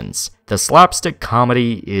major sins. The slapstick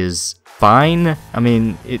comedy is fine. I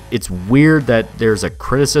mean, it's weird that there's a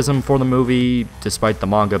criticism for the movie, despite the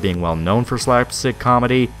manga being well known for slapstick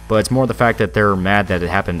comedy, but it's more the fact that they're mad that it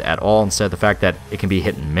happened at all instead of the fact that it can be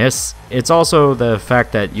hit and miss. It's also the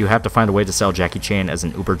fact that you have to find a way to sell Jackie Chan as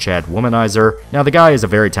an uber-chad womanizer. Now, the guy is a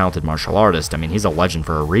very talented martial artist. I mean, he's a legend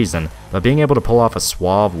for a reason, but being able to pull off a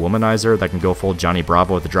suave womanizer that can go full Johnny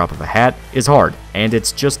Bravo at the drop of a hat is hard, and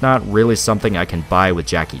it's just not really something I can buy with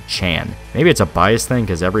Jackie Chan. Maybe it's a bias thing,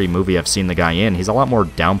 because every movie I've seen the guy in, he's a lot more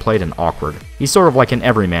downplayed and awkward. He's sort of like an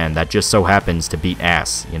everyman that just so happens to beat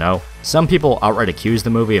ass, you know? Some people outright accuse the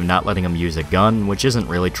movie of not letting him use a gun, which isn't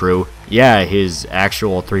really true. Yeah, his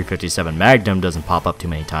actual .357 Magnum doesn't pop up too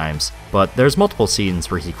many times, but there's multiple scenes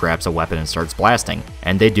where he grabs a weapon and starts blasting,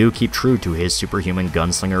 and they do keep true to his superhuman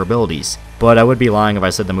gunslinger abilities. But I would be lying if I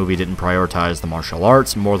said the movie didn't prioritize the martial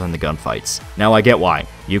arts more than the gunfights. Now I get why.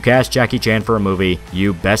 You cast Jackie Chan for a movie,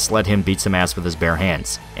 you best let him beat some ass with his bare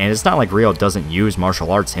hands. And it's not like Ryo doesn't use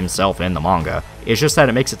martial arts himself in the manga. It's just that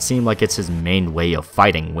it makes it seem like it's his main way of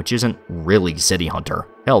fighting, which isn't really City Hunter.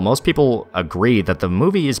 Hell, most people agree that the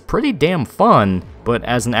movie is pretty damn fun, but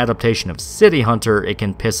as an adaptation of City Hunter, it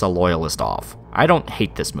can piss a loyalist off. I don't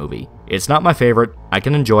hate this movie. It's not my favorite, I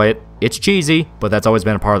can enjoy it. It's cheesy, but that's always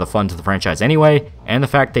been a part of the fun to the franchise anyway, and the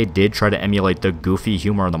fact they did try to emulate the goofy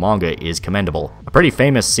humor in the manga is commendable. A pretty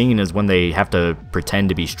famous scene is when they have to pretend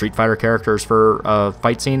to be Street Fighter characters for a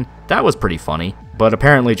fight scene. That was pretty funny, but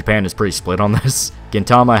apparently Japan is pretty split on this.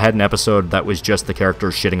 Gintama had an episode that was just the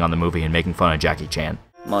characters shitting on the movie and making fun of Jackie Chan.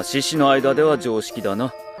 まあ獅子の間では常識だ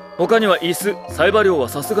な。他には椅子、サイバ量は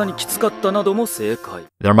さすがにきつかったなども正解。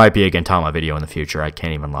 There might be a Gintama video in the future, I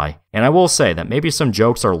can't even lie. And I will say that maybe some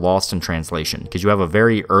jokes are lost in translation, because you have a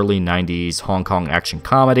very early 90s Hong Kong action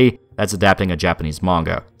comedy that's adapting a Japanese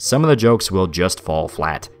manga. Some of the jokes will just fall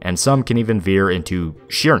flat, and some can even veer into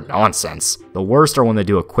sheer nonsense. The worst are when they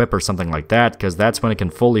do a quip or something like that, because that's when it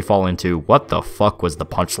can fully fall into what the fuck was the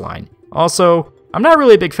punchline. Also, I'm not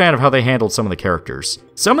really a big fan of how they handled some of the characters.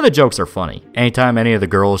 Some of the jokes are funny. Anytime any of the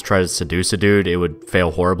girls try to seduce a dude, it would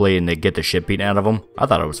fail horribly and they'd get the shit beaten out of them. I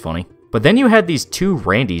thought it was funny. But then you had these two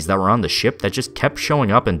Randys that were on the ship that just kept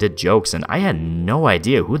showing up and did jokes, and I had no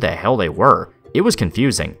idea who the hell they were. It was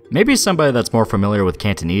confusing. Maybe somebody that's more familiar with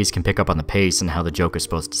Cantonese can pick up on the pace and how the joke is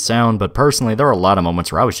supposed to sound, but personally, there were a lot of moments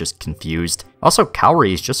where I was just confused. Also,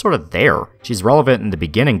 Kaori is just sort of there. She's relevant in the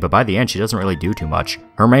beginning, but by the end, she doesn't really do too much.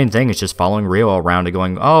 Her main thing is just following Ryo around and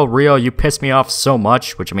going, "Oh, Ryo, you piss me off so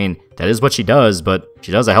much," which, I mean, that is what she does, but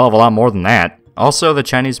she does a hell of a lot more than that. Also, the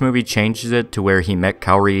Chinese movie changes it to where he met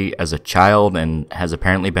Kaori as a child and has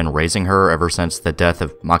apparently been raising her ever since the death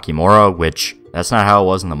of Makimura, which that's not how it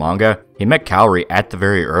was in the manga. He met Kaori at the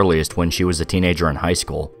very earliest when she was a teenager in high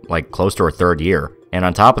school, like close to her third year. And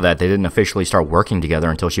on top of that, they didn't officially start working together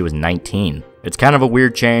until she was 19. It's kind of a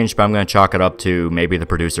weird change, but I'm going to chalk it up to maybe the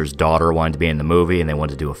producer's daughter wanted to be in the movie and they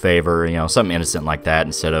wanted to do a favor, you know, something innocent like that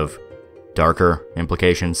instead of darker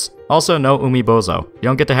implications. Also, no Umibozo. You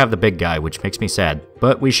don't get to have the big guy, which makes me sad.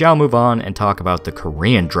 But we shall move on and talk about the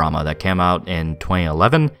Korean drama that came out in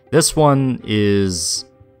 2011. This one is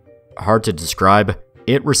hard to describe.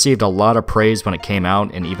 It received a lot of praise when it came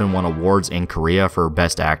out and even won awards in Korea for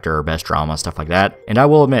Best Actor, Best Drama, stuff like that. And I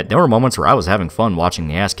will admit, there were moments where I was having fun watching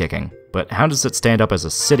the ass kicking. But how does it stand up as a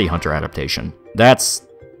City Hunter adaptation? That's...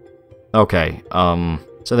 okay,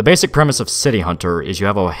 So the basic premise of City Hunter is you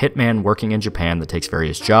have a hitman working in Japan that takes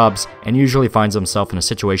various jobs, and usually finds himself in a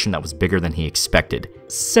situation that was bigger than he expected.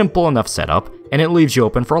 Simple enough setup, and it leaves you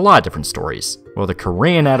open for a lot of different stories. Well, the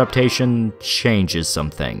Korean adaptation changes some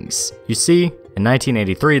things. You see, in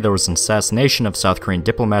 1983, there was an assassination of South Korean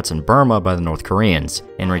diplomats in Burma by the North Koreans.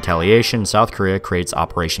 In retaliation, South Korea creates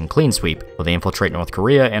Operation Clean Sweep, where they infiltrate North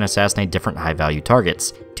Korea and assassinate different high-value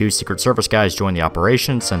targets. Two Secret Service guys joined the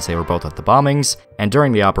operation since they were both at the bombings, and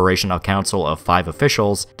during the operation, a council of 5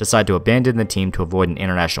 officials decide to abandon the team to avoid an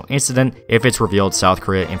international incident if it's revealed South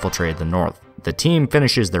Korea infiltrated the North. The team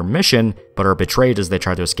finishes their mission, but are betrayed as they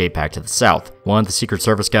try to escape back to the south. One of the Secret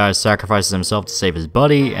Service guys sacrifices himself to save his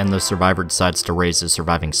buddy, and the survivor decides to raise his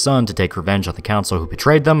surviving son to take revenge on the council who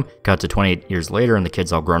betrayed them. Cut to 28 years later, and the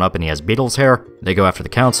kid's all grown up and he has Beatles hair. They go after the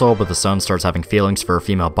council, but the son starts having feelings for a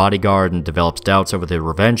female bodyguard and develops doubts over the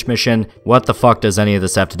revenge mission. What the fuck does any of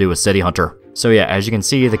this have to do with City Hunter? So yeah, as you can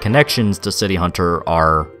see, the connections to City Hunter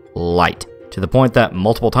are light. To the point that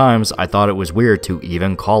multiple times I thought it was weird to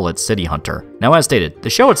even call it City Hunter. Now, as stated, the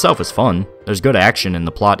show itself is fun, there's good action, and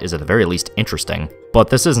the plot is at the very least interesting, but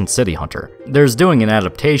this isn't City Hunter. There's doing an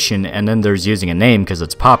adaptation, and then there's using a name because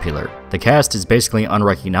it's popular. The cast is basically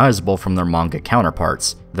unrecognizable from their manga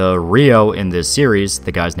counterparts. The Ryo in this series,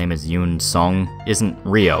 the guy's name is Yoon Sung, isn't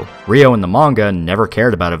Ryo. Ryo in the manga never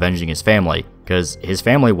cared about avenging his family, because his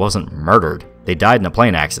family wasn't murdered. They died in a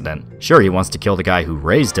plane accident. Sure, he wants to kill the guy who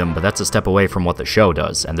raised him, but that's a step away from what the show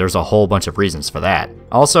does, and there's a whole bunch of reasons for that.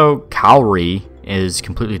 Also, Kaori is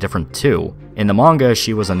completely different too. In the manga,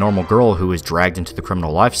 she was a normal girl who was dragged into the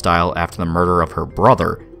criminal lifestyle after the murder of her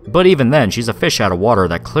brother. But even then, she's a fish out of water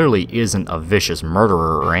that clearly isn't a vicious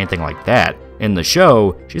murderer or anything like that. In the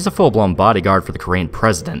show, she's a full-blown bodyguard for the Korean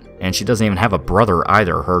president, and she doesn't even have a brother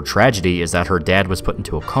either. Her tragedy is that her dad was put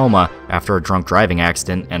into a coma after a drunk driving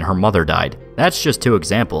accident and her mother died. That's just 2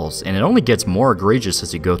 examples, and it only gets more egregious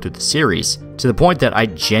as you go through the series, to the point that I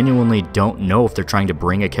genuinely don't know if they're trying to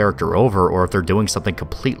bring a character over or if they're doing something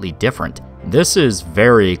completely different. This is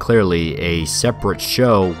very clearly a separate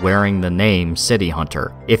show wearing the name City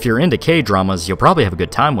Hunter. If you're into K-dramas, you'll probably have a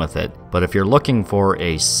good time with it, but if you're looking for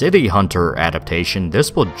a City Hunter adaptation,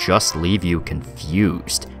 this will just leave you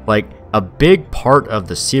confused. Like, a big part of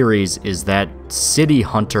the series is that City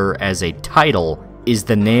Hunter as a title is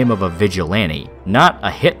the name of a vigilante. Not a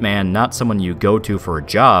hitman, not someone you go to for a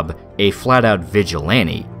job, a flat-out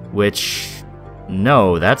vigilante, which,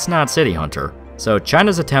 no, that's not City Hunter. So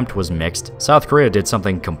China's attempt was mixed. South Korea did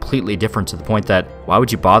something completely different to the point that, why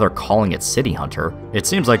would you bother calling it City Hunter? It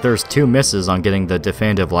seems like there's 2 misses on getting the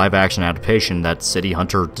definitive live-action adaptation that City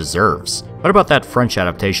Hunter deserves. What about that French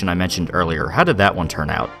adaptation I mentioned earlier? How did that one turn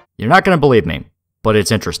out? You're not gonna believe me, but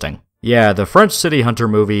it's interesting. Yeah, the French City Hunter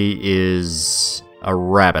movie is a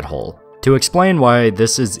rabbit hole. To explain why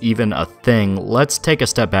this is even a thing, let's take a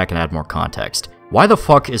step back and add more context. Why the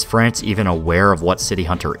fuck is France even aware of what City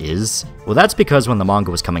Hunter is? Well, that's because when the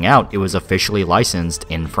manga was coming out, it was officially licensed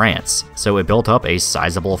in France, so it built up a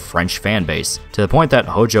sizable French fan base, to the point that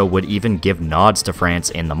Hojo would even give nods to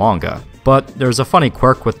France in the manga. But there's a funny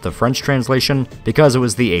quirk with the French translation. Because it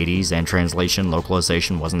was the 80s and translation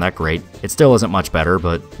localization wasn't that great, it still isn't much better,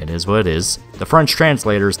 but it is what it is. The French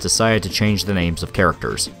translators decided to change the names of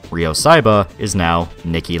characters. Ryo Saiba is now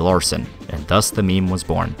Nicky Larson, and thus the meme was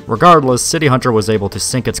born. Regardless, City Hunter was able to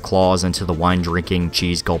sink its claws into the wine-drinking,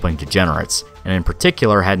 cheese-gulping degenerates, and in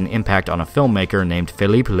particular had an impact on a filmmaker named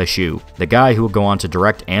Philippe Lechoux, the guy who would go on to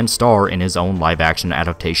direct and star in his own live-action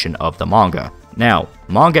adaptation of the manga. Now,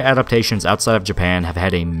 manga adaptations outside of Japan have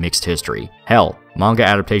had a mixed history. Hell, manga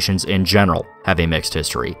adaptations in general have a mixed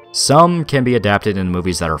history. Some can be adapted in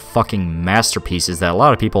movies that are fucking masterpieces that a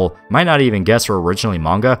lot of people might not even guess were originally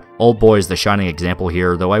manga. Old Boy is the shining example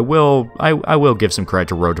here, though I will give some credit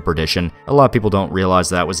to Road to Perdition. A lot of people don't realize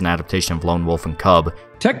that was an adaptation of Lone Wolf and Cub.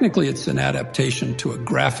 Technically, it's an adaptation to a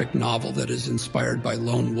graphic novel that is inspired by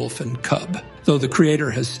Lone Wolf and Cub, though the creator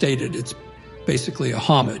has stated it's basically a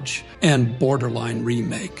homage and borderline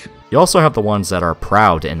remake. You also have the ones that are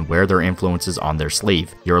proud and wear their influences on their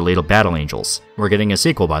sleeve, your little battle angels. We're getting a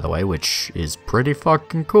sequel, by the way, which is pretty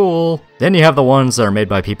fucking cool. Then you have the ones that are made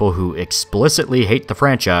by people who explicitly hate the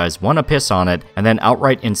franchise, want to piss on it, and then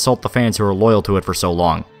outright insult the fans who are loyal to it for so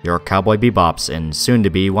long. Your Cowboy Bebops and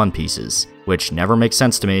soon-to-be One Pieces. Which never makes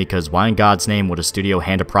sense to me, because why in God's name would a studio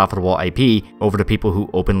hand a profitable IP over to people who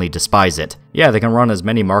openly despise it? Yeah, they can run as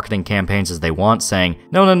many marketing campaigns as they want saying,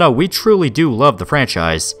 no, we truly do love the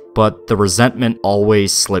franchise, but the resentment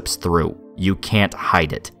always slips through. You can't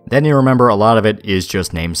hide it. Then you remember a lot of it is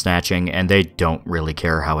just name snatching, and they don't really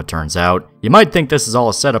care how it turns out. You might think this is all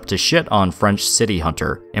a setup to shit on French City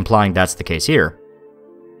Hunter, implying that's the case here.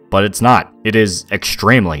 But it's not. It is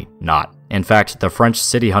extremely not. In fact, the French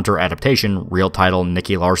City Hunter adaptation, real title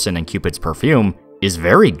Nicky Larson and Cupid's Perfume, is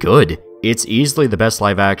very good. It's easily the best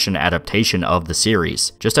live-action adaptation of the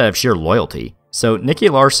series, just out of sheer loyalty. So Nicky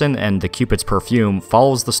Larson and the Cupid's Perfume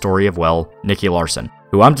follows the story of, well, Nicky Larson,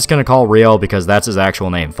 who I'm just gonna call Rio because that's his actual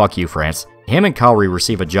name, fuck you France. Him and Kaori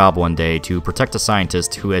receive a job one day to protect a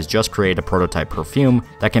scientist who has just created a prototype perfume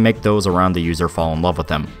that can make those around the user fall in love with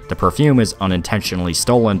them. The perfume is unintentionally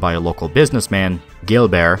stolen by a local businessman,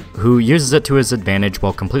 Gilbert, who uses it to his advantage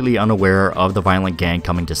while completely unaware of the violent gang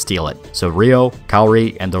coming to steal it. So Rio,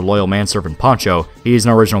 Kaori, and their loyal manservant Poncho, he's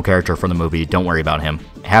an original character from the movie, don't worry about him,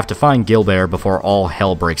 have to find Gilbert before all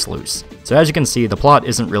hell breaks loose. So as you can see, the plot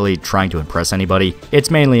isn't really trying to impress anybody,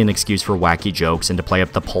 it's mainly an excuse for wacky jokes and to play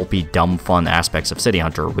up the pulpy, dumb fun aspects of City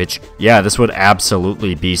Hunter, which, yeah, this would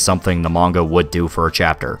absolutely be something the manga would do for a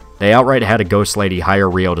chapter. They outright had a ghost lady hire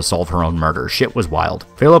Ryo to solve her own murder. Shit was wild.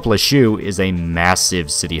 Philip Lachou is a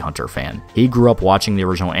massive City Hunter fan. He grew up watching the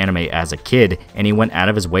original anime as a kid, and he went out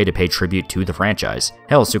of his way to pay tribute to the franchise.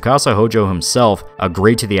 Hell, Tsukasa Hojo himself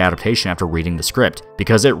agreed to the adaptation after reading the script,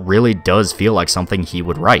 because it really does feel like something he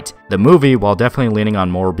would write. The movie, while definitely leaning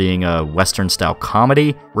on more being a Western-style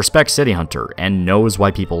comedy, respects City Hunter and knows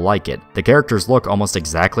why people like it. The characters look almost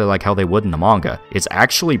exactly like how they would in the manga. It's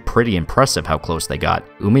actually pretty impressive how close they got.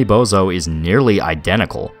 Umi Bozo is nearly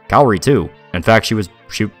identical. Kaori too. In fact, she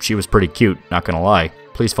was pretty cute, not gonna lie.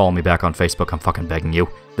 Please follow me back on Facebook, I'm fucking begging you.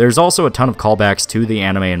 There's also a ton of callbacks to the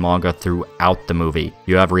anime and manga throughout the movie.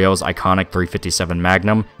 You have Ryo's iconic 357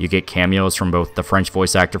 Magnum, you get cameos from both the French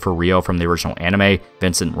voice actor for Ryo from the original anime,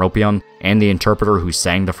 Vincent Ropion, and the interpreter who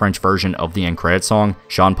sang the French version of the end credit song,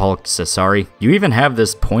 Jean-Paul Cesari. You even have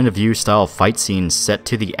this point-of-view style fight scene set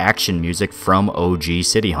to the action music from OG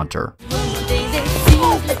City Hunter.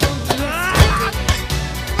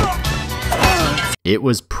 It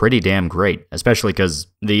was pretty damn great, especially because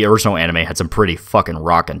the original anime had some pretty fucking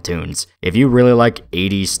rockin' tunes. If you really like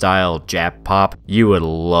 80s style Jap pop, you would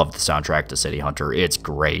love the soundtrack to City Hunter. It's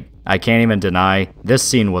great. I can't even deny, this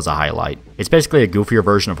scene was a highlight. It's basically a goofier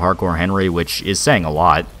version of Hardcore Henry, which is saying a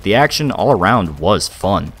lot. The action all around was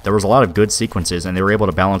fun. There was a lot of good sequences, and they were able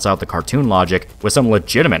to balance out the cartoon logic with some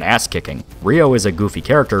legitimate ass-kicking. Ryo is a goofy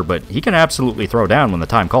character, but he can absolutely throw down when the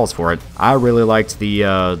time calls for it. I really liked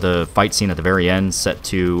the fight scene at the very end, set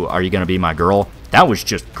to Are You Gonna Be My Girl? That was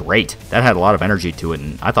just great. That had a lot of energy to it,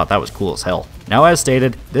 and I thought that was cool as hell. Now, as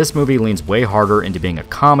stated, this movie leans way harder into being a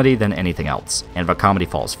comedy than anything else, and if a comedy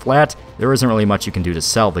falls flat, there isn't really much you can do to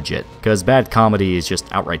salvage it, because bad comedy is just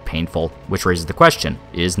outright painful, which raises the question,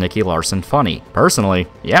 is Nicky Larson funny? Personally,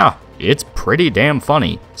 yeah, it's pretty damn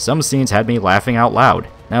funny. Some scenes had me laughing out loud.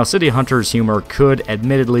 Now, City Hunter's humor could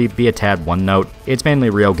admittedly be a tad one-note. It's mainly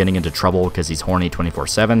Ryo getting into trouble because he's horny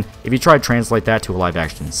 24/7. If you try to translate that to a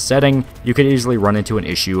live-action setting, you could easily run into an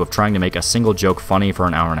issue of trying to make a single joke funny for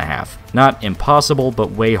an hour and a half. Not impossible,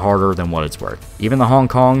 but way harder than what it's worth. Even the Hong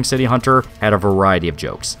Kong City Hunter had a variety of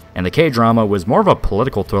jokes, and the K-drama was more of a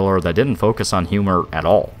political thriller that didn't focus on humor at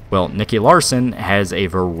all. Well, Nicky Larson has a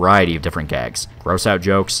variety of different gags. Gross-out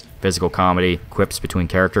jokes, physical comedy, quips between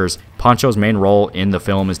characters. Pancho's main role in the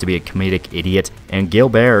film is to be a comedic idiot, and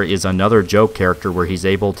Gilbert is another joke character where he's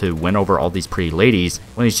able to win over all these pretty ladies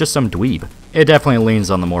when he's just some dweeb. It definitely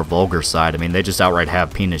leans on the more vulgar side. I mean, they just outright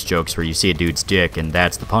have penis jokes where you see a dude's dick and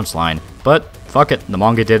that's the punchline. But fuck it, the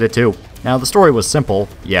manga did it too. Now, the story was simple,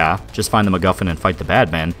 yeah, just find the MacGuffin and fight the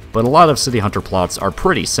bad man, but a lot of City Hunter plots are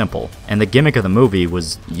pretty simple, and the gimmick of the movie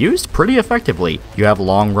was used pretty effectively. You have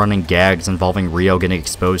long-running gags involving Ryo getting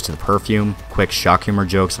exposed to the perfume, quick shock humor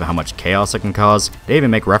jokes of how much chaos it can cause. They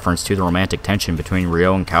even make reference to the romantic tension between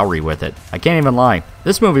Ryo and Kaori with it. I can't even lie,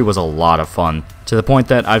 this movie was a lot of fun, to the point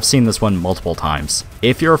that I've seen this one multiple times.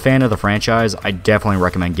 If you're a fan of the franchise, I definitely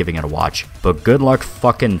recommend giving it a watch, but good luck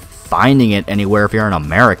fucking finding it anywhere if you're an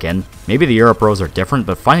American. Maybe the Europe bros are different,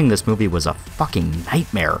 but finding this movie was a fucking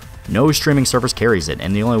nightmare. No streaming service carries it,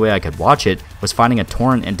 and the only way I could watch it was finding a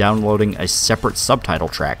torrent and downloading a separate subtitle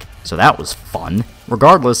track, so that was fun.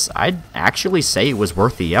 Regardless, I'd actually say it was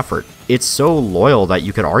worth the effort. It's so loyal that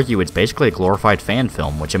you could argue it's basically a glorified fan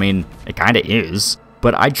film, which I mean, it kinda is.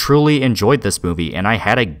 But I truly enjoyed this movie, and I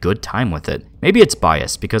had a good time with it. Maybe it's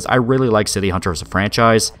biased, because I really like City Hunter as a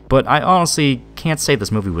franchise, but I honestly can't say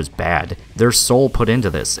this movie was bad. There's soul put into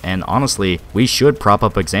this, and honestly, we should prop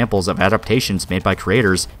up examples of adaptations made by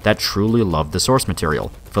creators that truly love the source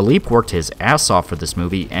material. Philippe worked his ass off for this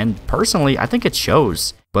movie, and personally, I think it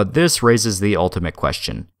shows. But this raises the ultimate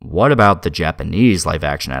question. What about the Japanese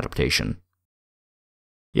live-action adaptation?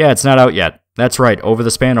 Yeah, it's not out yet. That's right, over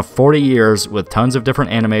the span of 40 years, with tons of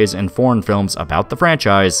different animes and foreign films about the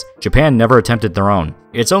franchise, Japan never attempted their own.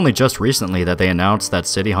 It's only just recently that they announced that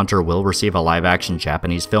City Hunter will receive a live-action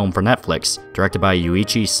Japanese film for Netflix, directed by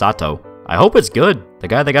Yuichi Sato. I hope it's good. The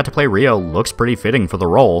guy that got to play Ryo looks pretty fitting for the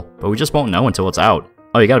role, but we just won't know until it's out.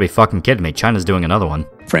 Oh, you gotta be fucking kidding me, China's doing another one.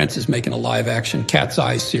 France is making a live-action Cat's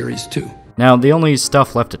Eye series too. Now, the only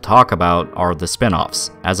stuff left to talk about are the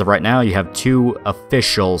spin-offs. As of right now, you have 2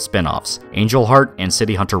 official spin-offs, Angel Heart and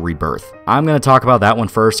City Hunter Rebirth. I'm going to talk about that one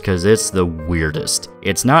first because it's the weirdest.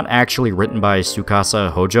 It's not actually written by Tsukasa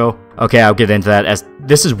Hojo. Okay, I'll get into that, as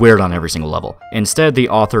this is weird on every single level. Instead, the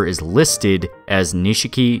author is listed as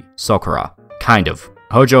Nishiki Sakura. Kind of.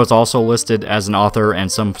 Hojo is also listed as an author,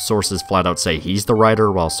 and some sources flat out say he's the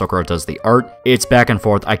writer while Sokoro does the art. It's back and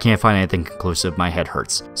forth, I can't find anything conclusive, my head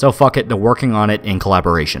hurts. So fuck it, they're working on it in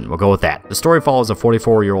collaboration, we'll go with that. The story follows a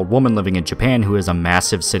 44-year-old woman living in Japan who is a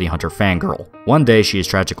massive City Hunter fangirl. One day she is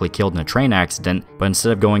tragically killed in a train accident, but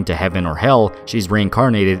instead of going to heaven or hell, she's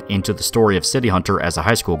reincarnated into the story of City Hunter as a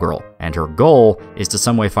high school girl. And her goal is to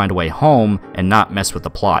some way find a way home and not mess with the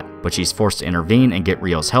plot, but she's forced to intervene and get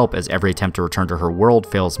Ryo's help as every attempt to return to her world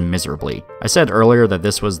fails miserably. I said earlier that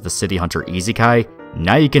this was the City Hunter Isekai.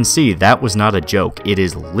 Now you can see that was not a joke. It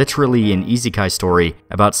is literally an Isekai story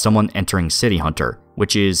about someone entering City Hunter,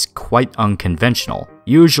 which is quite unconventional.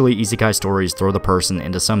 Usually Isekai stories throw the person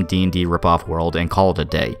into some D&D ripoff world and call it a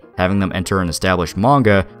day. Having them enter an established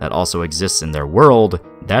manga that also exists in their world,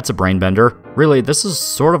 that's a brainbender. Really, this is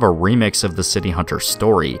sort of a remix of the City Hunter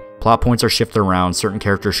story. Plot points are shifted around, certain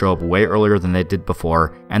characters show up way earlier than they did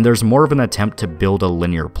before, and there's more of an attempt to build a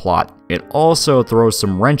linear plot. It also throws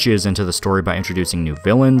some wrenches into the story by introducing new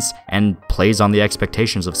villains, and plays on the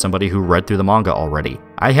expectations of somebody who read through the manga already.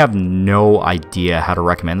 I have no idea how to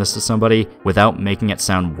recommend this to somebody without making it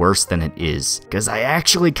sound worse than it is, because I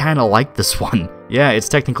actually kinda like this one. Yeah, it's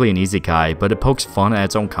technically an isekai, but it pokes fun at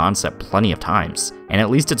its own concept plenty of times. And at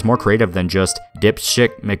least it's more creative than just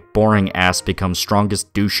dipshit McBoring ass becomes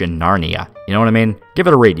strongest douche in Narnia. You know what I mean? Give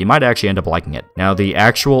it a read, you might actually end up liking it. Now the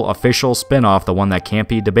actual official spin-off, the one that can't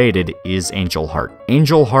be debated, is Angel Heart.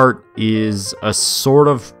 Angel Heart is a sort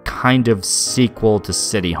of kind of sequel to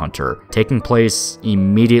City Hunter, taking place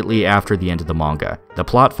immediately after the end of the manga. The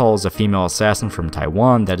plot follows a female assassin from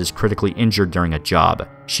Taiwan that is critically injured during a job.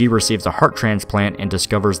 She receives a heart transplant and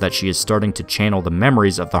discovers that she is starting to channel the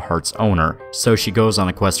memories of the heart's owner. So she goes on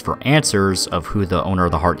a quest for answers of who the owner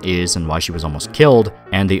of the heart is and why she was almost killed,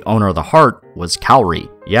 and the owner of the heart was Kaori.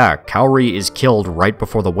 Yeah, Kaori is killed right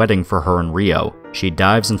before the wedding for her and Ryo. She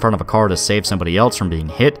dives in front of a car to save somebody else from being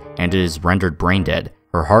hit and is rendered brain dead.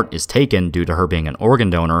 Her heart is taken due to her being an organ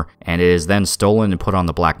donor, and it is then stolen and put on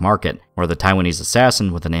the black market, where the Taiwanese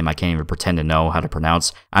assassin, with a name I can't even pretend to know how to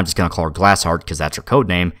pronounce, I'm just gonna call her Glassheart because that's her code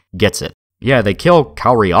name, gets it. Yeah, they kill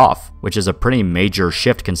Kaori off, which is a pretty major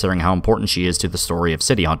shift considering how important she is to the story of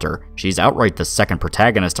City Hunter. She's outright the second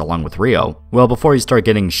protagonist along with Ryo. Well, before you start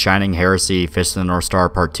getting Shining Heresy, Fist of the North Star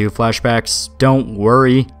Part 2 flashbacks, don't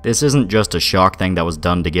worry, this isn't just a shock thing that was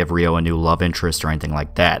done to give Ryo a new love interest or anything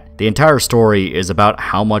like that. The entire story is about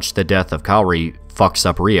how much the death of Kaori fucks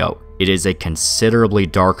up Ryo. It is a considerably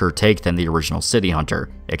darker take than the original City Hunter,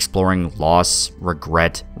 exploring loss,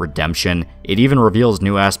 regret, redemption. It even reveals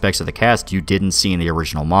new aspects of the cast you didn't see in the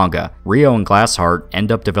original manga. Ryo and Glassheart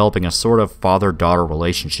end up developing a sort of father-daughter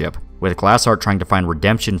relationship, with Glassheart trying to find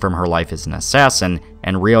redemption from her life as an assassin,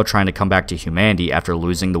 and Ryo trying to come back to humanity after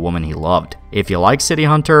losing the woman he loved. If you like City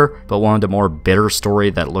Hunter, but wanted a more bitter story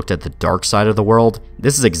that looked at the dark side of the world,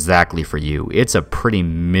 this is exactly for you. It's a pretty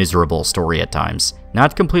miserable story at times.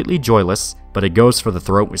 Not completely joyless, but it goes for the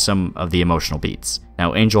throat with some of the emotional beats.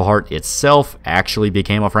 Now, Angel Heart itself actually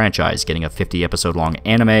became a franchise, getting a 50-episode long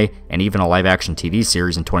anime and even a live-action TV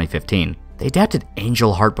series in 2015. They adapted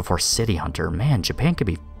Angel Heart before City Hunter. Man, Japan could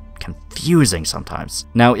be confusing sometimes.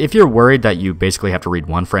 Now, if you're worried that you basically have to read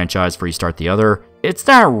one franchise before you start the other, it's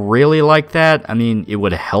not really like that. I mean, it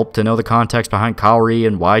would help to know the context behind Kaori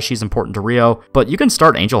and why she's important to Ryo, but you can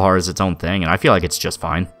start Angel Heart as its own thing, and I feel like it's just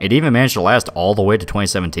fine. It even managed to last all the way to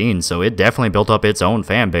 2017, so it definitely built up its own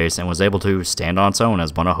fan base and was able to stand on its own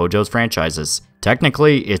as one of Hojo's franchises.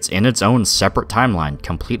 Technically, it's in its own separate timeline,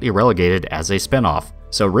 completely relegated as a spin-off.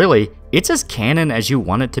 So really, it's as canon as you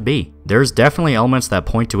want it to be. There's definitely elements that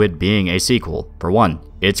point to it being a sequel. For one,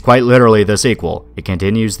 it's quite literally the sequel. It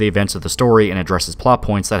continues the events of the story and addresses plot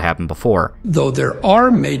points that happened before. Though there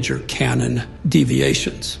are major canon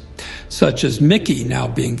deviations, such as Mickey now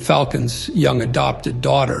being Falcon's young adopted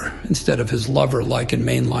daughter instead of his lover like in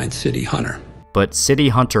mainline City Hunter. But City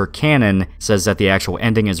Hunter canon says that the actual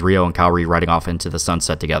ending is Ryo and Kaori riding off into the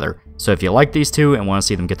sunset together. So if you like these two and want to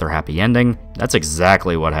see them get their happy ending, that's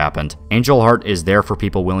exactly what happened. Angel Heart is there for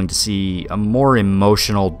people willing to see a more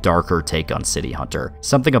emotional, darker take on City Hunter.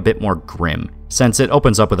 Something a bit more grim, since it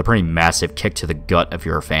opens up with a pretty massive kick to the gut if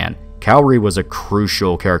you're a fan. Kaori was a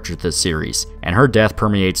crucial character to the series, and her death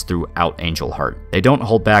permeates throughout Angel Heart. They don't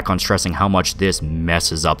hold back on stressing how much this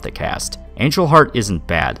messes up the cast. Angel Heart isn't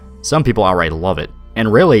bad. Some people outright love it.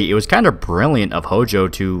 And really, it was kind of brilliant of Hojo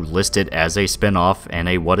to list it as a spin-off and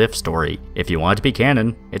a what-if story. If you want it to be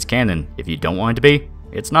canon, it's canon. If you don't want it to be,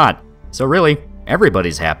 it's not. So really,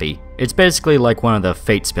 Everybody's happy. It's basically like one of the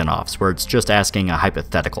Fate spin-offs, where it's just asking a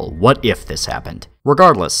hypothetical, what if this happened?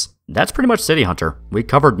 Regardless, that's pretty much City Hunter. We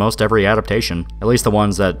covered most every adaptation, at least the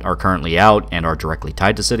ones that are currently out and are directly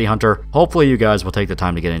tied to City Hunter. Hopefully you guys will take the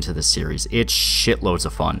time to get into this series. It's shitloads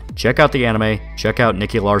of fun. Check out the anime, check out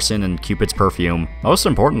Nicky Larson and Cupid's Perfume. Most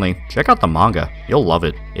importantly, check out the manga. You'll love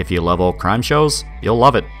it. If you love old crime shows, you'll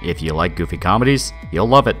love it. If you like goofy comedies, you'll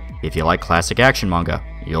love it. If you like classic action manga,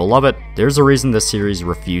 you'll love it. There's a reason this series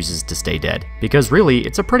refuses to stay dead, because really,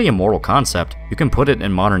 it's a pretty immortal concept. You can put it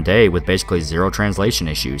in modern day with basically zero translation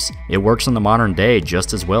issues. It works in the modern day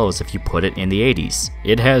just as well as if you put it in the 80s.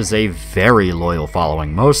 It has a very loyal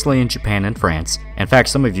following, mostly in Japan and France. In fact,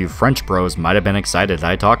 some of you French bros might have been excited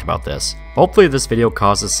I talked about this. Hopefully this video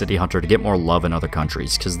causes City Hunter to get more love in other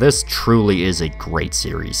countries, because this truly is a great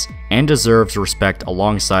series, and deserves respect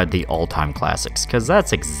alongside the all-time classics, because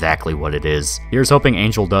that's exactly what it is. Here's hoping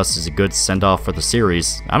Angel Dust is a good send-off for the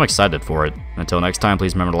series. I'm excited for it. Until next time,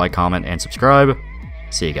 please remember to like, comment, and subscribe.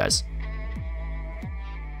 See you guys.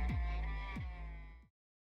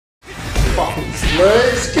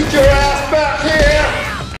 Let's get your ass back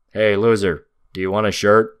here! Hey, loser. Do you want a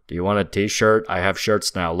shirt? Do you want a t-shirt? I have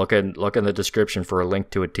shirts now. Look in the description for a link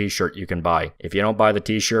to a t-shirt you can buy. If you don't buy the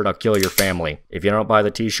t-shirt, I'll kill your family. If you don't buy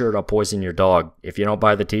the t-shirt, I'll poison your dog. If you don't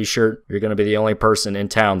buy the t-shirt, you're gonna be the only person in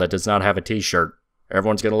town that does not have a t-shirt.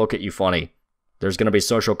 Everyone's gonna look at you funny. There's gonna be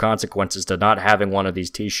social consequences to not having one of these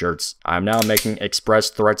t-shirts. I'm now making express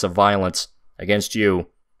threats of violence against you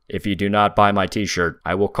if you do not buy my t-shirt.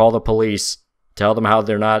 I will call the police, tell them how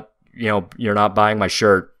they're not, you're not buying my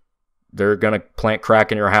shirt. They're gonna plant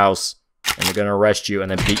crack in your house, and they're gonna arrest you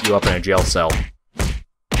and then beat you up in a jail cell.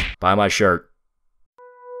 Buy my shirt.